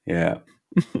one. Yeah.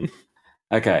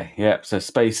 Okay. Yeah. So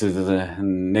spaces is a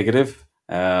negative.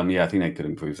 Yeah, I think they could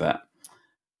improve that.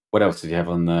 What else did you have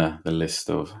on the list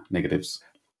of negatives?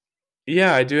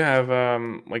 Yeah, I do have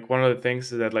like one of the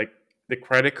things is that like the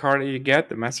credit card that you get,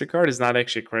 the MasterCard, is not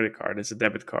actually a credit card, it's a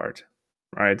debit card,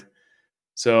 right?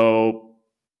 So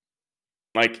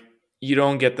like you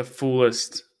don't get the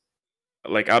fullest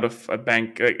like out of a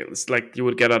bank, it's like you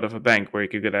would get out of a bank where you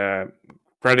could get a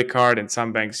credit card. In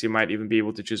some banks you might even be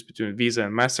able to choose between Visa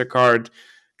and MasterCard,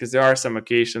 because there are some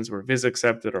occasions where Visa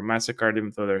accepted or MasterCard,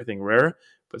 even though they're I think rare,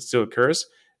 but still occurs.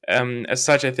 As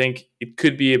such, I think it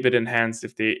could be a bit enhanced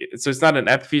if they, so it's not an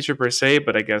app feature per se,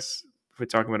 but I guess if we're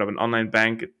talking about an online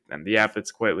bank and the app,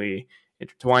 it's quietly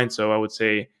intertwined. So I would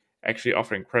say actually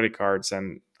offering credit cards,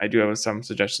 and I do have some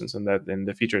suggestions on that in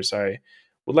the features I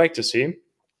would like to see.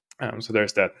 So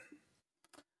there's that.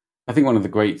 I think one of the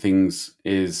great things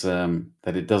is that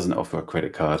it doesn't offer a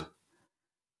credit card,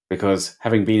 because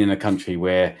having been in a country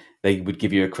where they would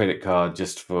give you a credit card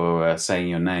just for saying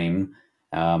your name,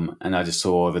 and I just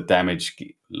saw the damage,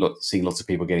 seeing lots of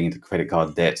people getting into credit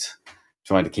card debt,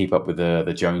 trying to keep up with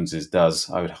the Joneses does.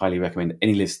 I would highly recommend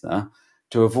any listener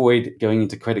to avoid going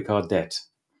into credit card debt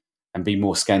and be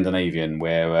more Scandinavian,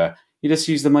 where you just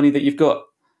use the money that you've got.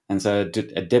 And so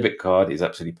a debit card is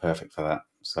absolutely perfect for that.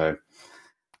 So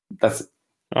that's.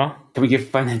 Oh, Can we give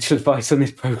financial advice on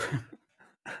this program?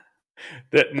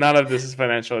 none of this is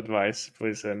financial advice,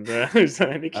 please, and to All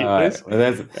keep right. this.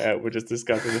 Well, We're just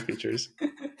discussing the features.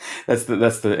 that's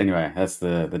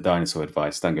the dinosaur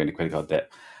advice. Don't go into credit card debt.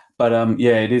 But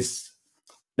yeah, it is.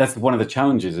 That's one of the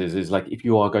challenges. Is like if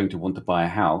you are going to want to buy a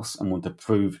house and want to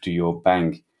prove to your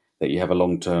bank that you have a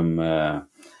long term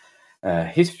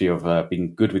history of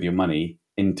being good with your money,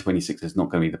 N26 is not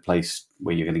going to be the place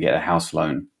where you're going to get a house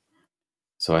loan.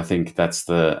 So I think that's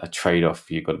a trade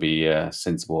off you've got to be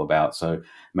sensible about. So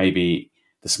maybe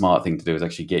the smart thing to do is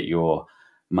actually get your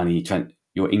money,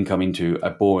 your income into a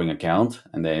boring account,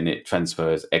 and then it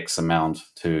transfers X amount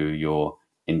to your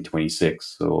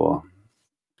N26. Or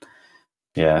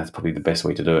yeah, that's probably the best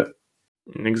way to do it.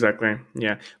 Exactly.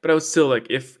 Yeah, but I would still like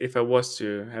if I was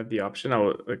to have the option, I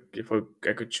would like if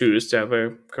I could choose to have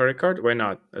a credit card. Why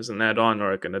not as an add-on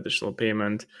or like an additional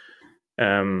payment?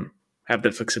 Have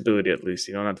that flexibility at least.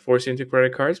 You know, not force you into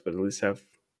credit cards, but at least have.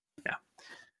 Yeah.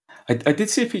 I did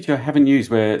see a feature I haven't used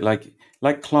where, like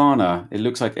Klarna, it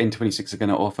looks like N26 are going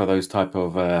to offer those type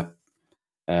of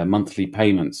monthly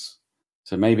payments.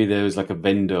 So maybe there's like a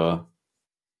vendor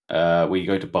where you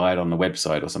go to buy it on the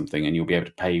website or something, and you'll be able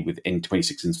to pay with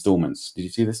N26 installments. Did you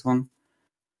see this one?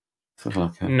 Sort of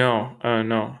like No.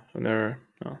 No. Never.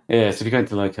 No. yeah. So if you go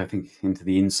into I think into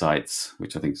the insights,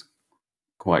 which I think is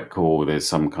quite cool, there's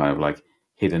some kind of like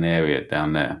hidden area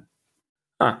down there.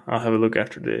 I'll have a look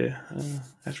after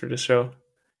the show.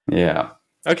 Yeah.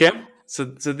 Okay, so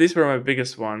these were my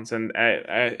biggest ones, and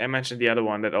I mentioned the other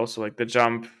one that also like the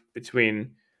jump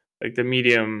between like the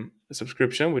medium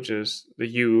subscription, which is the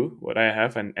U what I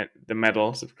have, and the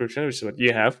metal subscription, which is what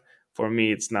you have. For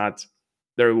me, it's not,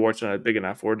 the rewards are not big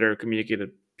enough, or they're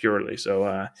communicated purely.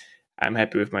 So I'm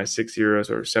happy with my €6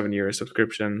 or €7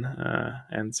 subscription,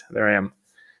 and there I am.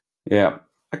 Yeah.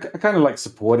 I kind of like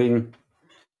supporting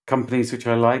companies which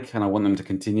I like, and I want them to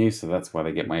continue. So that's why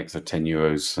they get my extra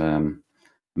 €10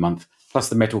 a month. Plus,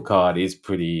 the metal card is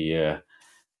pretty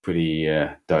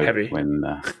dope. Heavy. When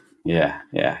yeah,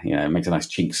 it makes a nice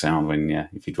chink sound when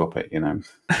if you drop it.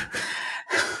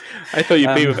 I thought you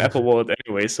pay with Um, Apple Wallet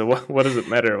anyway, so what does it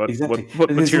matter exactly. what But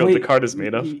there's material the always card is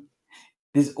made of?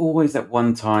 there's always that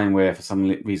one time where, for some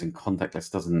reason, contactless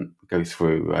doesn't go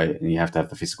through, right? And you have to have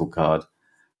the physical card. So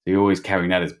you're always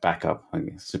carrying that as backup. I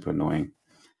think it's super annoying.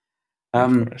 Of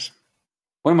Um, course.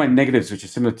 One of my negatives, which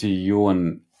is similar to your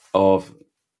one, of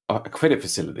a credit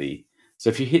facility. So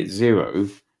if you hit zero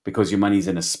because your money's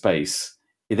in a space,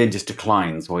 it then just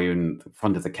declines while you're in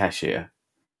front of the cashier.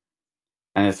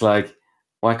 And it's like,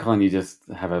 why can't you just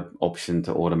have an option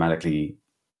to automatically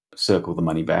circle the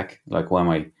money back? Like,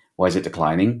 why is it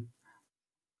declining?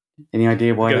 Any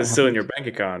idea why Because that it's still in your happens?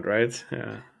 bank account, right?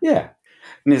 Yeah. Yeah.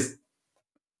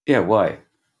 And why?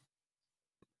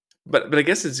 But I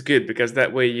guess it's good because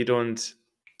that way you don't.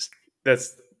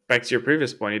 That's back to your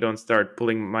previous point. You don't start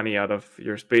pulling money out of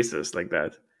your spaces like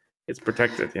that. It's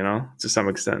protected, to some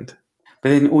extent. But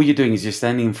then all you're doing is you're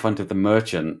standing in front of the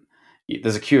merchant.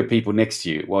 There's a queue of people next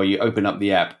to you while you open up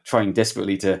the app, trying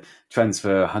desperately to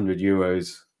transfer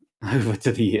 €100 over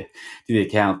to the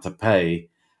account to pay,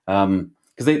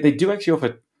 because they do actually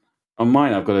offer. On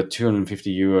mine, I've got a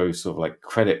 €250 sort of like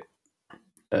credit,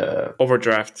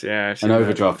 Overdraft. Yeah, I've an seen that.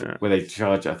 overdraft Yeah. where they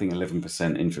charge, I think,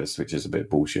 11% interest, which is a bit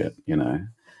bullshit, you know.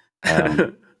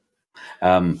 Um,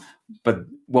 um, but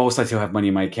whilst I still have money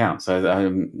in my account,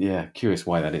 so yeah, curious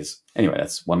why that is. Anyway,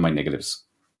 that's one of my negatives.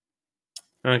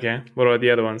 Okay. What about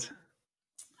the other ones?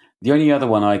 The only other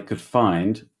one I could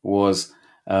find was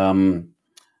um,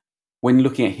 when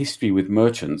looking at history with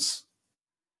merchants,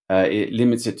 it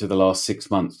limits it to the last 6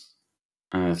 months,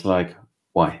 and it's like,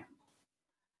 why?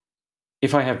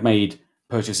 If I have made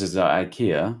purchases at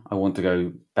IKEA, I want to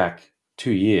go back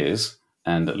 2 years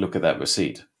and look at that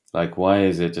receipt. Like, why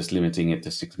is it just limiting it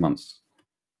to 6 months?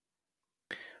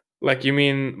 Like, you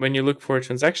mean when you look for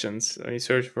transactions, when you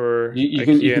search for You IKEA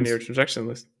can in your transaction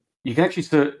list? you can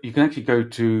actually go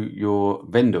to your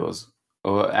vendors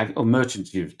or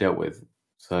merchants you've dealt with.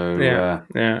 So Yeah.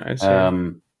 Yeah, I see.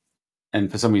 um,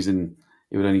 and for some reason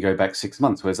it would only go back 6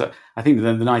 months. Whereas I think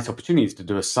the nice opportunity is to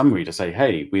do a summary to say,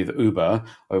 hey, with Uber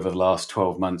over the last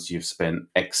 12 months you've spent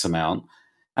X amount.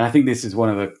 And I think this is one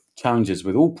of the challenges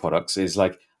with all products is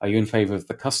like, are you in favor of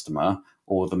the customer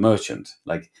or the merchant?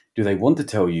 Like, do they want to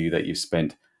tell you that you've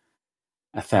spent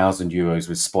 €1,000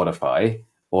 with Spotify,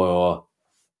 or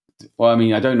well, I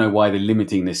mean, I don't know why they're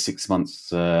limiting this 6 months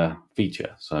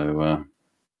feature. So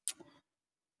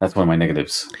that's one of my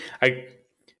negatives. I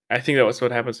I think that was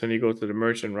what happens when you go to the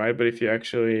merchant, right? But if you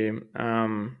actually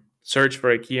search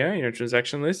for IKEA in your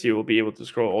transaction list, you will be able to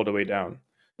scroll all the way down.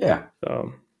 Yeah,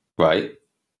 So, right.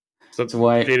 so So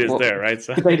why? the data is What there, right?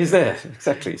 So debate is there?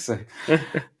 Exactly. So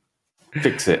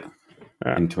fix it.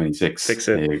 uh, N26. fix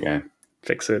There it, you go.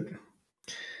 fix it.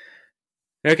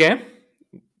 Okay.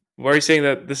 Were you saying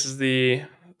that this is the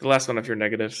last one of your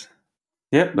negatives?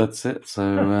 Yep, that's it. So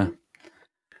Huh.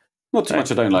 not too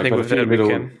much I don't I like, think but with that we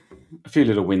can a few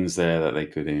little wins there that they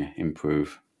could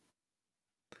improve.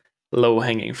 low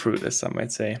hanging fruit, as some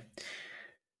might say.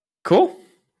 Cool.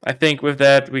 I think with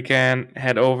that we can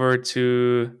head over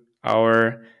to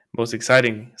our most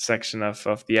exciting section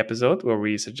of the episode where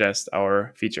we suggest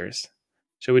our features.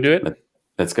 Should we do it? Let,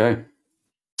 let's go.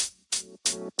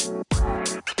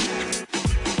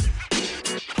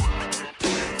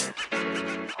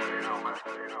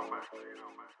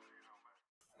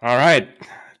 All right.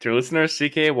 Dear listeners,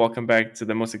 CK, welcome back to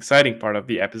the most exciting part of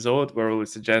the episode where we'll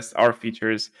suggest our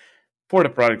features for the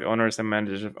product owners and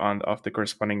managers of the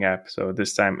corresponding app. So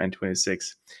this time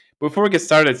N26. Before we get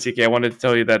started, CK, I wanted to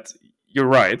tell you that you're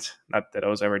right. Not that I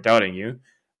was ever doubting you,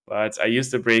 but I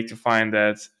used the break to find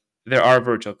that there are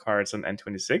virtual cards on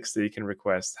N26 that you can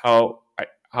request. How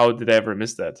did I ever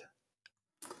miss that?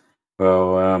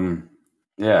 Well,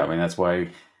 yeah, I mean, that's why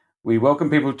we welcome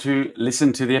people to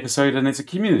listen to the episode, and it's a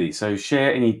community. So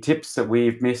share any tips that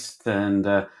we've missed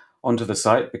and onto the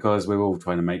site, because we're all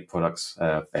trying to make products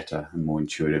better and more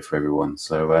intuitive for everyone.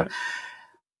 So,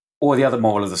 or the other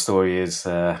moral of the story is,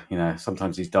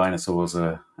 sometimes these dinosaurs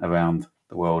around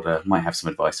the world might have some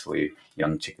advice for you,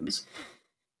 young chickens.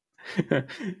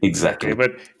 Exactly. Exactly.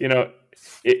 But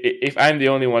if I'm the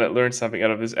only one that learned something out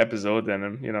of this episode,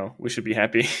 then we should be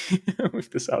happy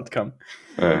with this outcome.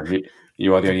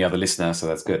 You are the only other listener, so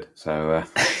that's good. So,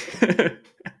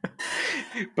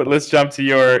 but let's jump to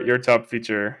your top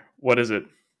feature. What is it?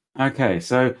 okay,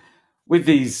 so with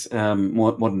these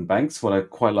modern banks, what I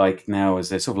quite like now is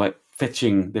they're sort of like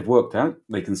fetching. They've worked out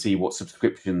they can see what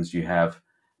subscriptions you have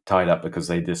tied up, because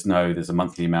they just know there's a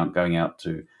monthly amount going out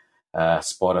to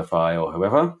Spotify or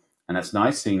whoever, and that's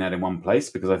nice seeing that in one place,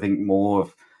 because I think more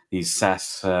of these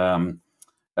SaaS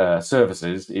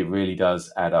services, it really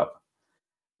does add up.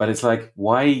 But it's like,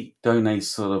 why don't they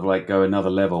sort of like go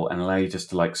another level and allow you just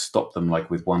to like stop them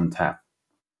like with one tap?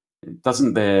 It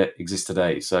doesn't there exist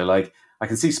today. So like, I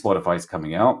can see Spotify's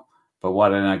coming out, but why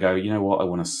don't I go, you know what, I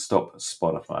want to stop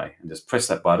Spotify, and just press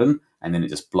that button, and then it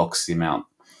just blocks the amount.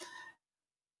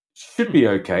 Should be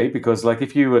okay, because like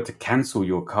if you were to cancel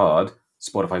your card,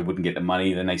 Spotify wouldn't get the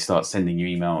money. Then they start sending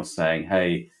you emails saying,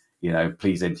 hey,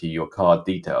 please enter your card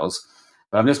details.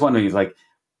 But I'm just wondering, is like,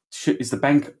 is the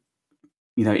bank,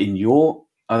 in are you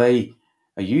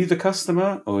the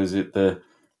customer, or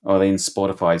are they in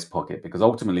Spotify's pocket? Because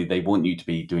ultimately they want you to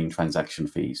be doing transaction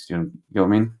fees. You know what I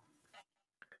mean?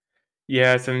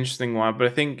 Yeah, it's an interesting one, but I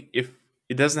think if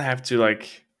it doesn't have to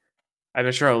like, I'm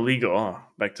not sure how legal.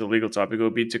 Back to the legal topic, it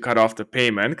would be to cut off the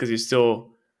payment because you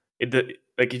still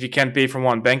like if you can't pay from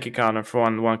one bank account or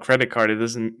from one credit card, it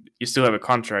doesn't. You still have a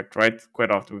contract, right?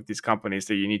 Quite often with these companies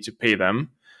that you need to pay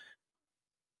them.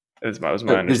 That was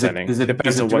my So understanding.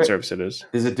 Depends on what service it is.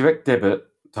 there's a direct debit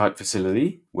type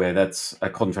facility where that's a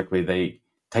contract where they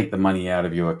take the money out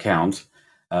of your account.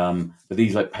 But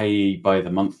these like pay by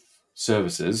the month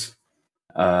services,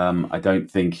 I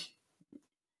don't think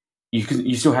you can.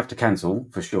 You still have to cancel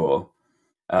for sure,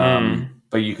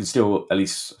 but you can still at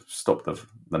least stop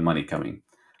the money coming.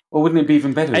 Or wouldn't it be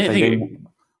even better I think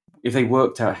if they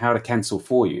worked out how to cancel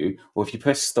for you, or if you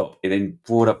press stop, it then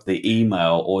brought up the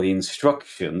email or the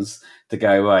instructions to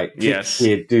go, right, click yes.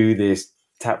 here, do this,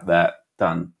 tap that,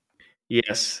 done.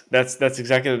 Yes, that's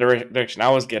exactly the direction I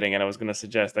was getting, and I was going to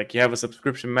suggest like you have a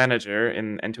subscription manager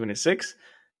in N26.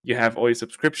 You have all your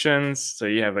subscriptions, so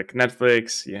you have like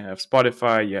Netflix, you have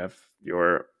Spotify, you have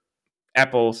your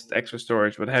Apple's extra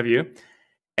storage, what have you,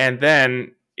 and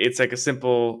then it's like a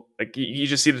simple like you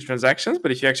just see the transactions.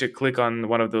 But if you actually click on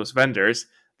one of those vendors,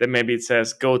 then maybe it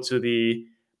says go to the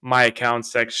my account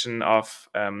section of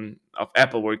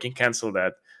Apple where you can cancel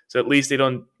that. So at least they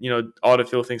don't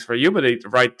autofill things for you, but they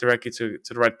write directly to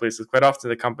the right places. Quite often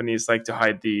the companies like to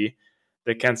hide the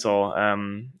cancel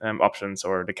options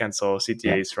or the cancel Yeah,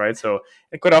 CTAs, right? So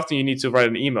and quite often you need to write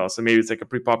an email. So maybe it's like a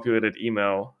pre-populated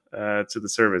email to the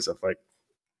service of like.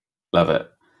 love it.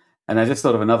 And I just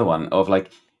thought of another one of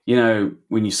like,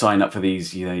 when you sign up for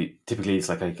these, typically it's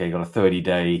like, okay, you got a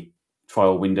 30-day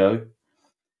trial window.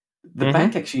 The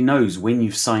bank Mm-hmm. actually knows when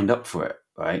you've signed up for it,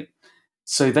 right?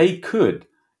 So they could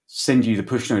send you the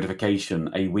push notification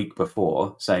a week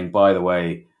before saying, by the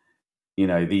way,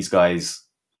 these guys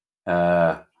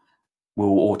will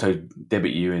auto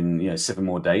debit you in 7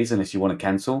 more days unless you want to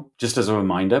cancel, just as a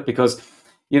reminder, because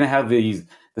you know how the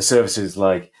services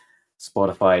like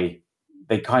Spotify,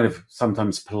 they kind of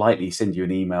sometimes politely send you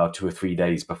an email 2 or 3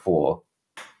 days before.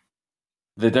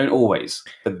 They don't always,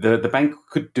 but the bank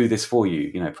could do this for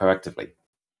you, proactively.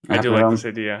 I Happy do with like that this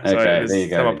one? idea. So Okay, there you there's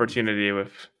some go. opportunity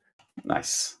with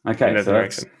Nice. in Okay, that so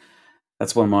direction.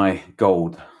 that's one of my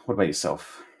gold. What about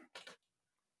yourself?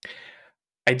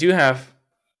 I do have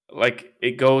like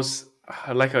it goes.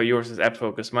 I like how yours is app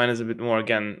focused. Mine is a bit more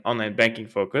again online banking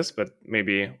focused, but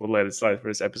maybe we'll let it slide for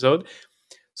this episode.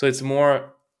 So it's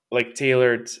more like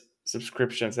tailored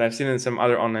subscriptions. And I've seen in some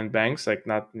other online banks, like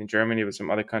not in Germany, but some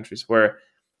other countries, where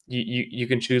you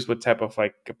can choose what type of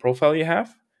like a profile you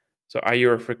have. So are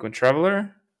you a frequent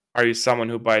traveler? Are you someone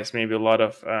who buys maybe a lot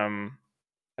of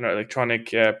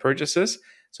electronic purchases?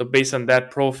 So based on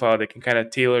that profile, they can kind of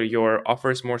tailor your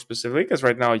offers more specifically. Because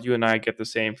right now, you and I get the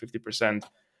same 50%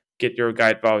 get your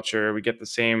guide voucher. We get the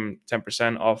same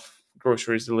 10% off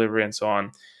groceries delivery and so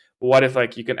on. But what if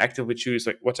like you can actively choose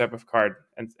like what type of card,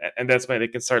 and that's when they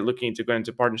can start looking to go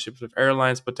into partnerships with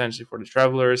airlines potentially for the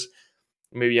travelers.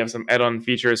 Maybe you have some add-on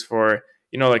features for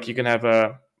like you can have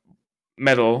a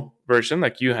metal version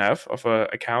like you have of a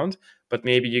account, but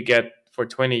maybe you get for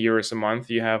 20 euros a month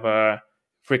you have a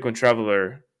frequent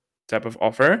traveler type of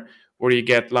offer, or you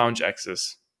get lounge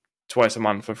access twice a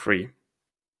month for free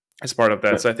as part of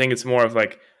that. Yeah. So I think it's more of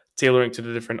like tailoring to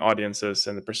the different audiences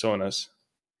and the personas.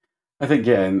 I think,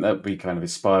 yeah, and that'd be kind of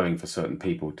inspiring for certain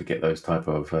people to get those type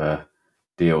of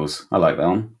deals. I like that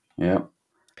one. Yeah.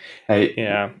 Hey,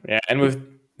 Yeah, and it,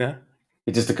 with yeah.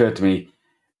 it just occurred to me,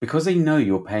 because they know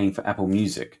you're paying for Apple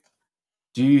Music,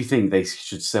 do you think they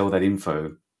should sell that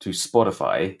info to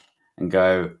Spotify and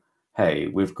go, hey,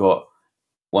 we've got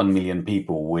 1 million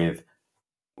people with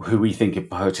who we think are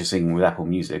purchasing with Apple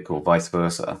Music or vice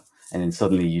versa, and then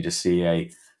suddenly you just see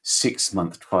a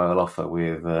 6-month trial offer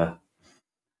with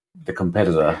the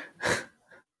competitor.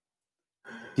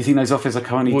 Do you think those offers are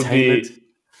currently Would tailored? be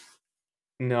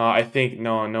no, I think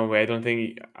no way. I don't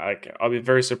think like I'll be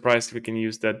very surprised if we can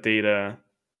use that data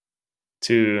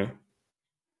to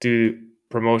do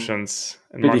promotions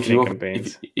and But if marketing you if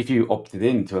campaigns. if you opted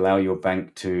in to allow your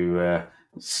bank to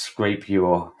scrape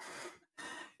your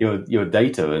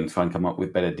data and try and come up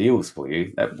with better deals for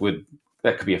you,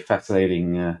 that could be a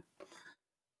fascinating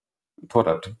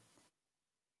product.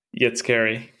 Yet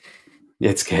scary. Yeah,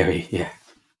 it's scary, yeah,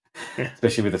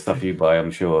 especially with the stuff you buy.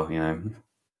 I'm sure.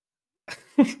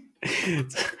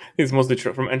 It's mostly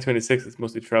from N26. It's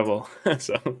mostly travel.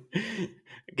 So,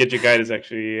 get your guide is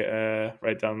actually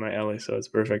right down my alley. So it's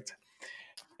perfect.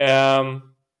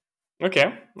 Um,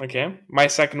 okay. My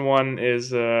second one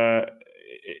is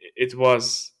it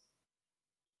was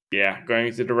going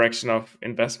into the direction of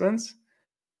investments.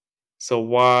 So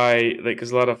why like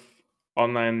there's a lot of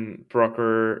online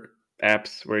broker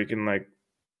apps where you can like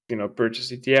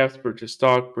purchase ETFs, purchase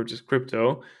stock, purchase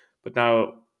crypto. But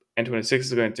now N26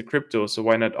 is going to crypto, so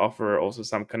why not offer also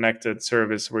some connected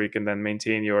service where you can then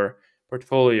maintain your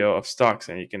portfolio of stocks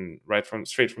and you can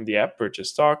straight from the app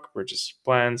purchase stock, purchase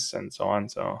plans, and so on.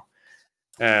 So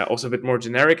also a bit more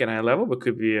generic and high level, but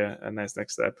could be a nice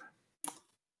next step.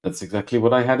 That's exactly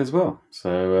what I had as well.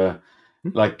 So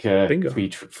like Bingo.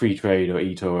 free trade or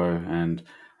eToro, and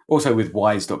also with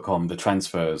wise.com, the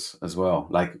transfers as well.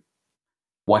 Like,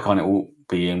 why can't it all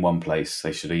be in one place?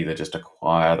 They should either just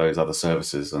acquire those other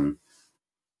services and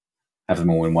have them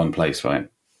all in one place, right?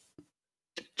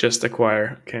 Just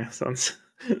acquire. Okay, sounds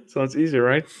easy,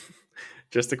 right?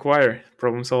 Just acquire.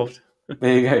 Problem solved.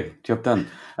 There you go, job done.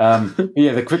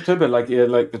 Yeah, the crypto, but like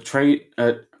like the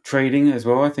trading as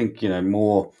well. I think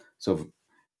more sort of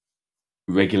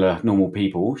regular normal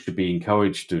people should be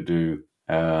encouraged to do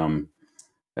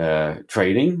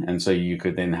trading, and so you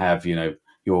could then have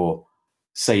your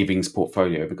savings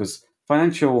portfolio, because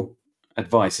financial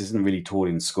advice isn't really taught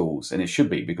in schools, and it should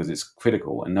be, because it's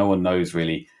critical, and no one knows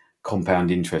really compound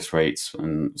interest rates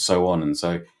and so on. And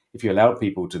so if you allow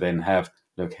people to then have,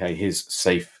 look, hey, here's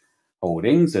safe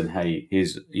holdings, and hey,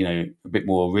 here's a bit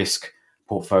more risk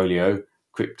portfolio,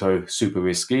 crypto super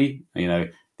risky,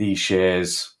 these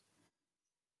shares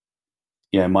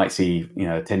might see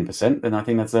 10%, then I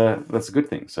think that's a good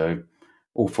thing. So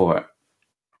all for it.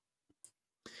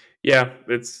 Yeah,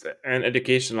 it's an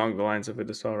education along the lines of it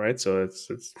as well, right? So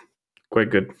it's quite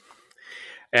good.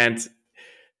 And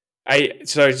I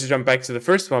sorry to jump back to the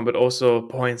first one, but also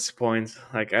points.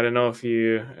 Like I don't know if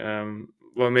you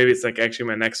well, maybe it's like actually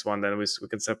my next one. Then we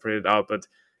can separate it out. But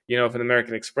for an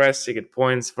American Express, you get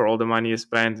points for all the money you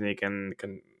spend, and you can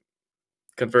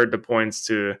convert the points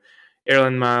to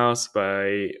airline miles,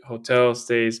 by hotel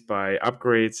stays, by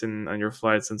upgrades on your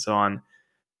flights, and so on.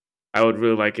 I would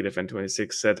really like it if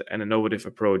N26 set an innovative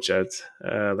approach at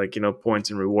like points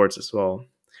and rewards as well.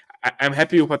 I'm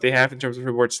happy with what they have in terms of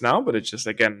rewards now, but it's just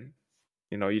again,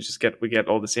 we get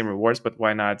all the same rewards, but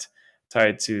why not tie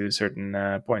it to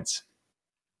certain points?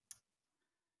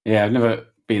 Yeah, I've never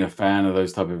been a fan of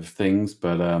those type of things,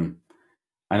 but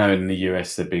I know in the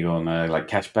US they're big on like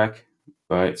cashback,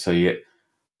 right? So you get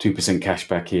 2%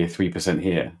 cashback here, 3%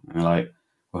 here, and you're like,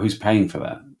 well, who's paying for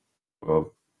that?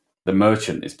 Well, the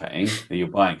merchant is paying that you're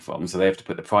buying from, so they have to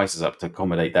put the prices up to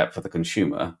accommodate that for the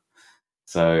consumer.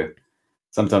 So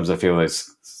sometimes I feel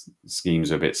those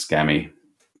schemes are a bit scammy.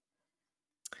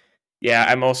 Yeah,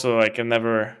 I'm also like I'm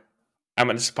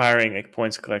an aspiring like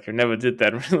points collector. Never did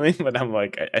that really, but I'm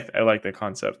like I like the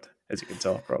concept, as you can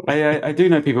tell probably. I do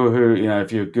know people who,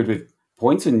 if you're good with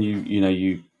points and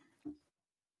you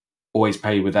always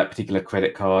pay with that particular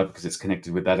credit card because it's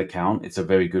connected with that account, it's a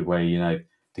very good way,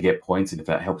 to get points. And if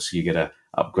that helps you get a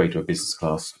upgrade to a business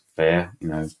class fare,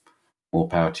 more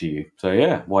power to you. So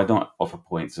yeah, why not offer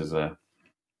points as a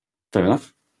fair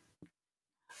enough.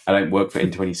 I don't work for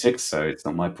N26, so it's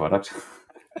not my product.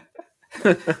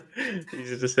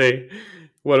 Easy to say.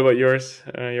 What about yours?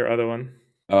 Your other one?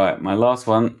 All right, my last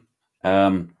one,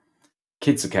 um,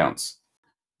 kids accounts.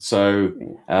 So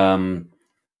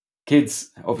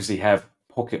kids obviously have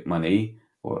pocket money,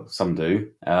 or some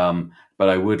do, but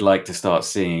I would like to start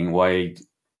seeing why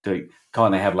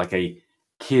can't they have like a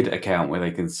kid account where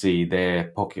they can see their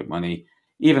pocket money,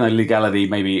 even though legality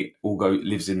maybe all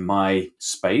lives in my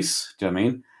space. Do you know what I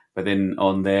mean? But then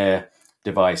on their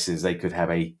devices, they could have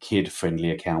a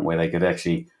kid-friendly account where they could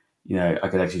actually, I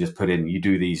could actually just put in, you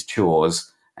do these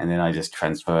chores, and then I just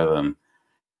transfer them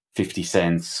 50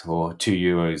 cents or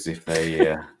 €2 if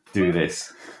they do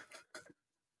this.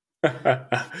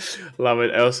 Love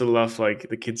it. I also love like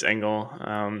the kids angle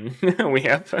we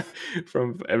have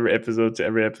from every episode to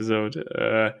every episode.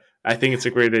 I think it's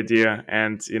a great idea,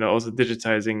 and also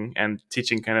digitizing and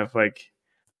teaching kind of like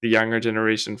the younger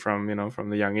generation from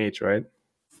the young age, right?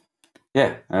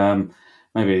 Yeah,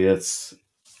 maybe that's.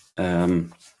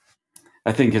 Um,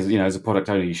 I think as a product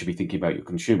owner, you should be thinking about your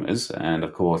consumers, and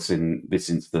of course, in this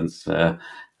instance, uh,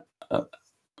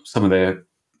 some of their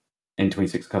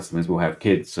N26 customers will have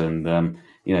kids, and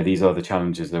these are the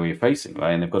challenges that we're facing,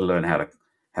 right? And they've got to learn how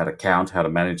to count, how to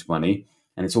manage money,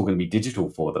 and it's all going to be digital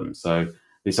for them. So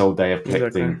this old day of Exactly.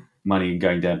 collecting money and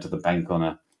going down to the bank on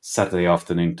a Saturday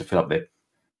afternoon to fill up their,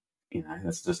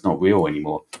 that's just not real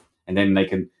anymore. And then they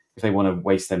can, if they want to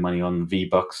waste their money on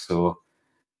V-Bucks or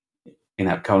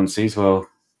in-app currencies, well,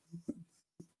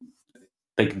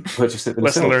 they can purchase it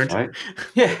Lesson themselves, learned. right?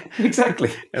 Yeah,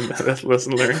 exactly. And that's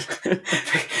lesson learned.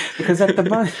 Because at the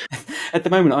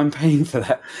moment, I'm paying for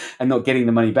that and not getting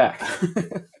the money back.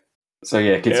 So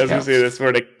yeah, Yeah, kids I was gonna say accounts. that's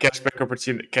where the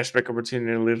cashback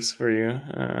opportunity lives for you.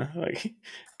 Like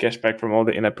cashback from all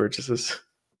the in-app purchases.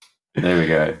 There we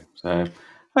go. So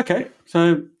okay,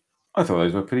 so I thought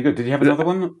those were pretty good. Did you have another But,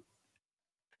 one?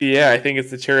 yeah, I think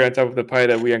it's the cherry on top of the pie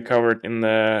that we uncovered in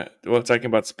the while talking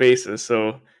about spaces.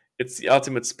 So it's the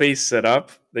ultimate space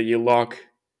setup that you lock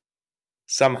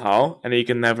somehow, and you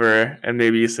can never. And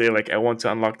maybe you say like, I want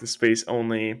to unlock the space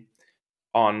only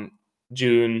on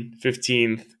June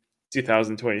 15th,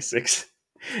 2026.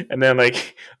 And then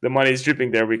like the money is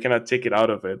dripping there, we cannot take it out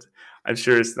of it. I'm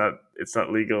sure it's not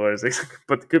legal or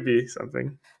but it could be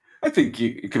something. I think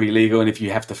it could be legal, and if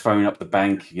you have to phone up the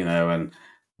bank, and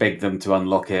beg them to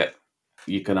unlock it,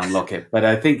 you can unlock it. But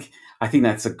I think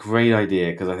that's a great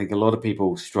idea, because I think a lot of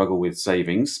people struggle with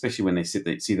savings, especially when they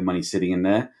see the money sitting in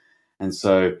there. And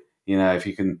so, if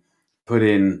you can put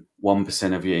in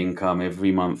 1% of your income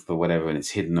every month or whatever, and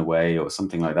it's hidden away or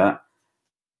something like that,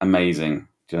 amazing.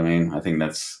 Do you know what I mean? I think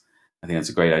that's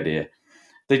a great idea.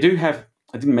 They do have.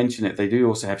 I didn't mention it. They do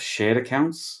also have shared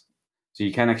accounts, so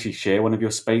you can actually share one of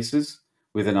your spaces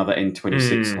with another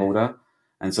N26 Hmm. holder,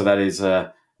 and so that is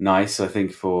nice, I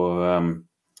think, for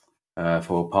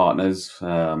partners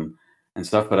and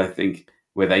stuff. But I think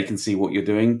where they can see what you're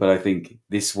doing. But I think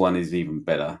this one is even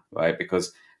better, right?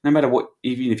 Because no matter what,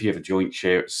 even if you have a joint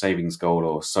share savings goal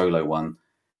or solo one,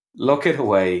 lock it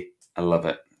away. I love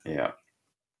it. Yeah.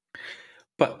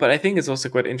 But I think it's also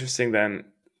quite interesting then,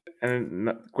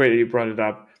 and great that you brought it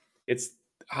up. It's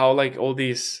how like all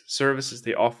these services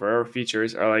they offer or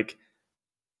features are like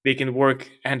they can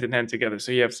work hand in hand together.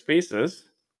 So you have Spaces,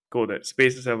 cool. That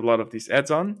Spaces have a lot of these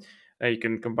ads on. You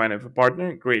can combine it with a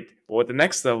partner, great. But what the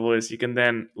next level is, you can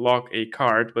then lock a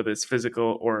card, whether it's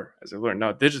physical or, as I learned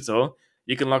now, digital.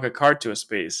 You can lock a card to a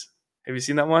space. Have you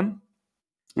seen that one?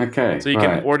 Okay. So you can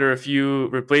Right. order a few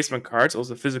replacement cards,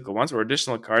 also physical ones or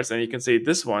additional cards, and you can say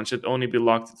this one should only be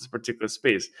locked to this particular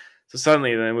space. So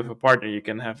suddenly, then with a partner, you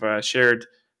can have a shared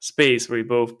space where you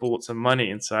both put some money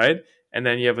inside, and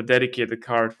then you have a dedicated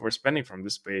card for spending from the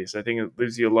space. I think it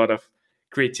gives you a lot of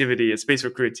creativity, a space for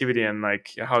creativity, and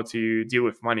like how to deal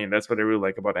with money, and that's what I really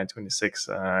like about N26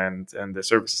 and the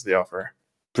services they offer.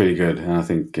 Pretty good. And I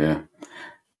think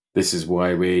this is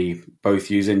why we both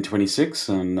use N26,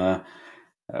 and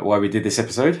why we did this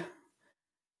episode.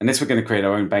 Unless we're going to create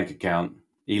our own bank account,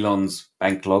 Elon's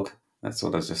bank log. That's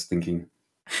what I was just thinking.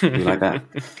 Do you like that?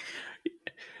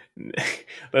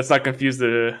 Let's not confuse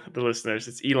the listeners.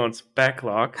 It's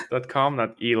elonsbacklog.com,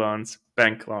 not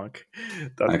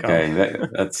elonsbanklog.com. Okay,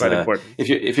 that's Quite important.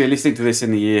 if you're listening to this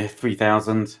in the year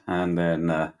 3000, and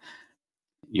then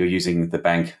you're using the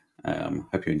bank.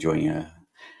 Hope you're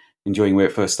enjoying where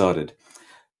it first started.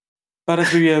 But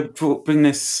as we bring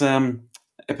this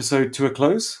episode to a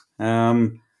close,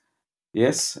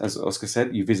 yes, as Oscar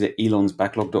said, you visit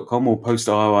elonsbacklog.com. We'll post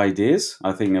our ideas.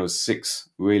 I think there was 6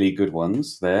 really good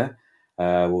ones there.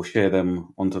 We'll share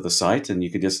them onto the site, and you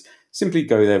can just simply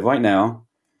go there right now,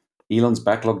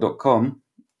 elonsbacklog.com,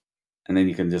 and then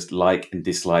you can just like and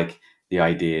dislike the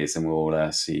ideas, and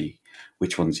we'll see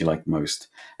which ones you like most.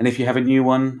 And if you have a new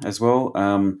one as well,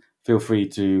 feel free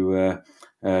to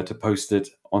post it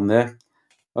on there.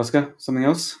 Oscar, something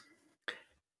else?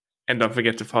 And don't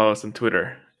forget to follow us on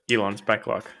Twitter, Elon's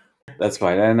Backlog. That's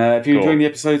right. And if you're enjoying Cool. the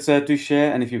episodes, do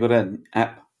share. And if you've got an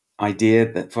app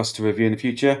idea for us to review in the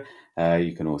future,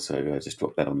 you can also just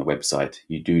drop that on the website.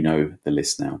 You do know the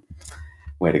list now.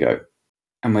 Where to go.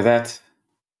 And with that,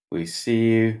 we see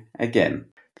you again.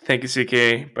 Thank you,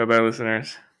 CK. Bye bye,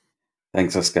 listeners.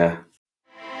 Thanks, Oscar.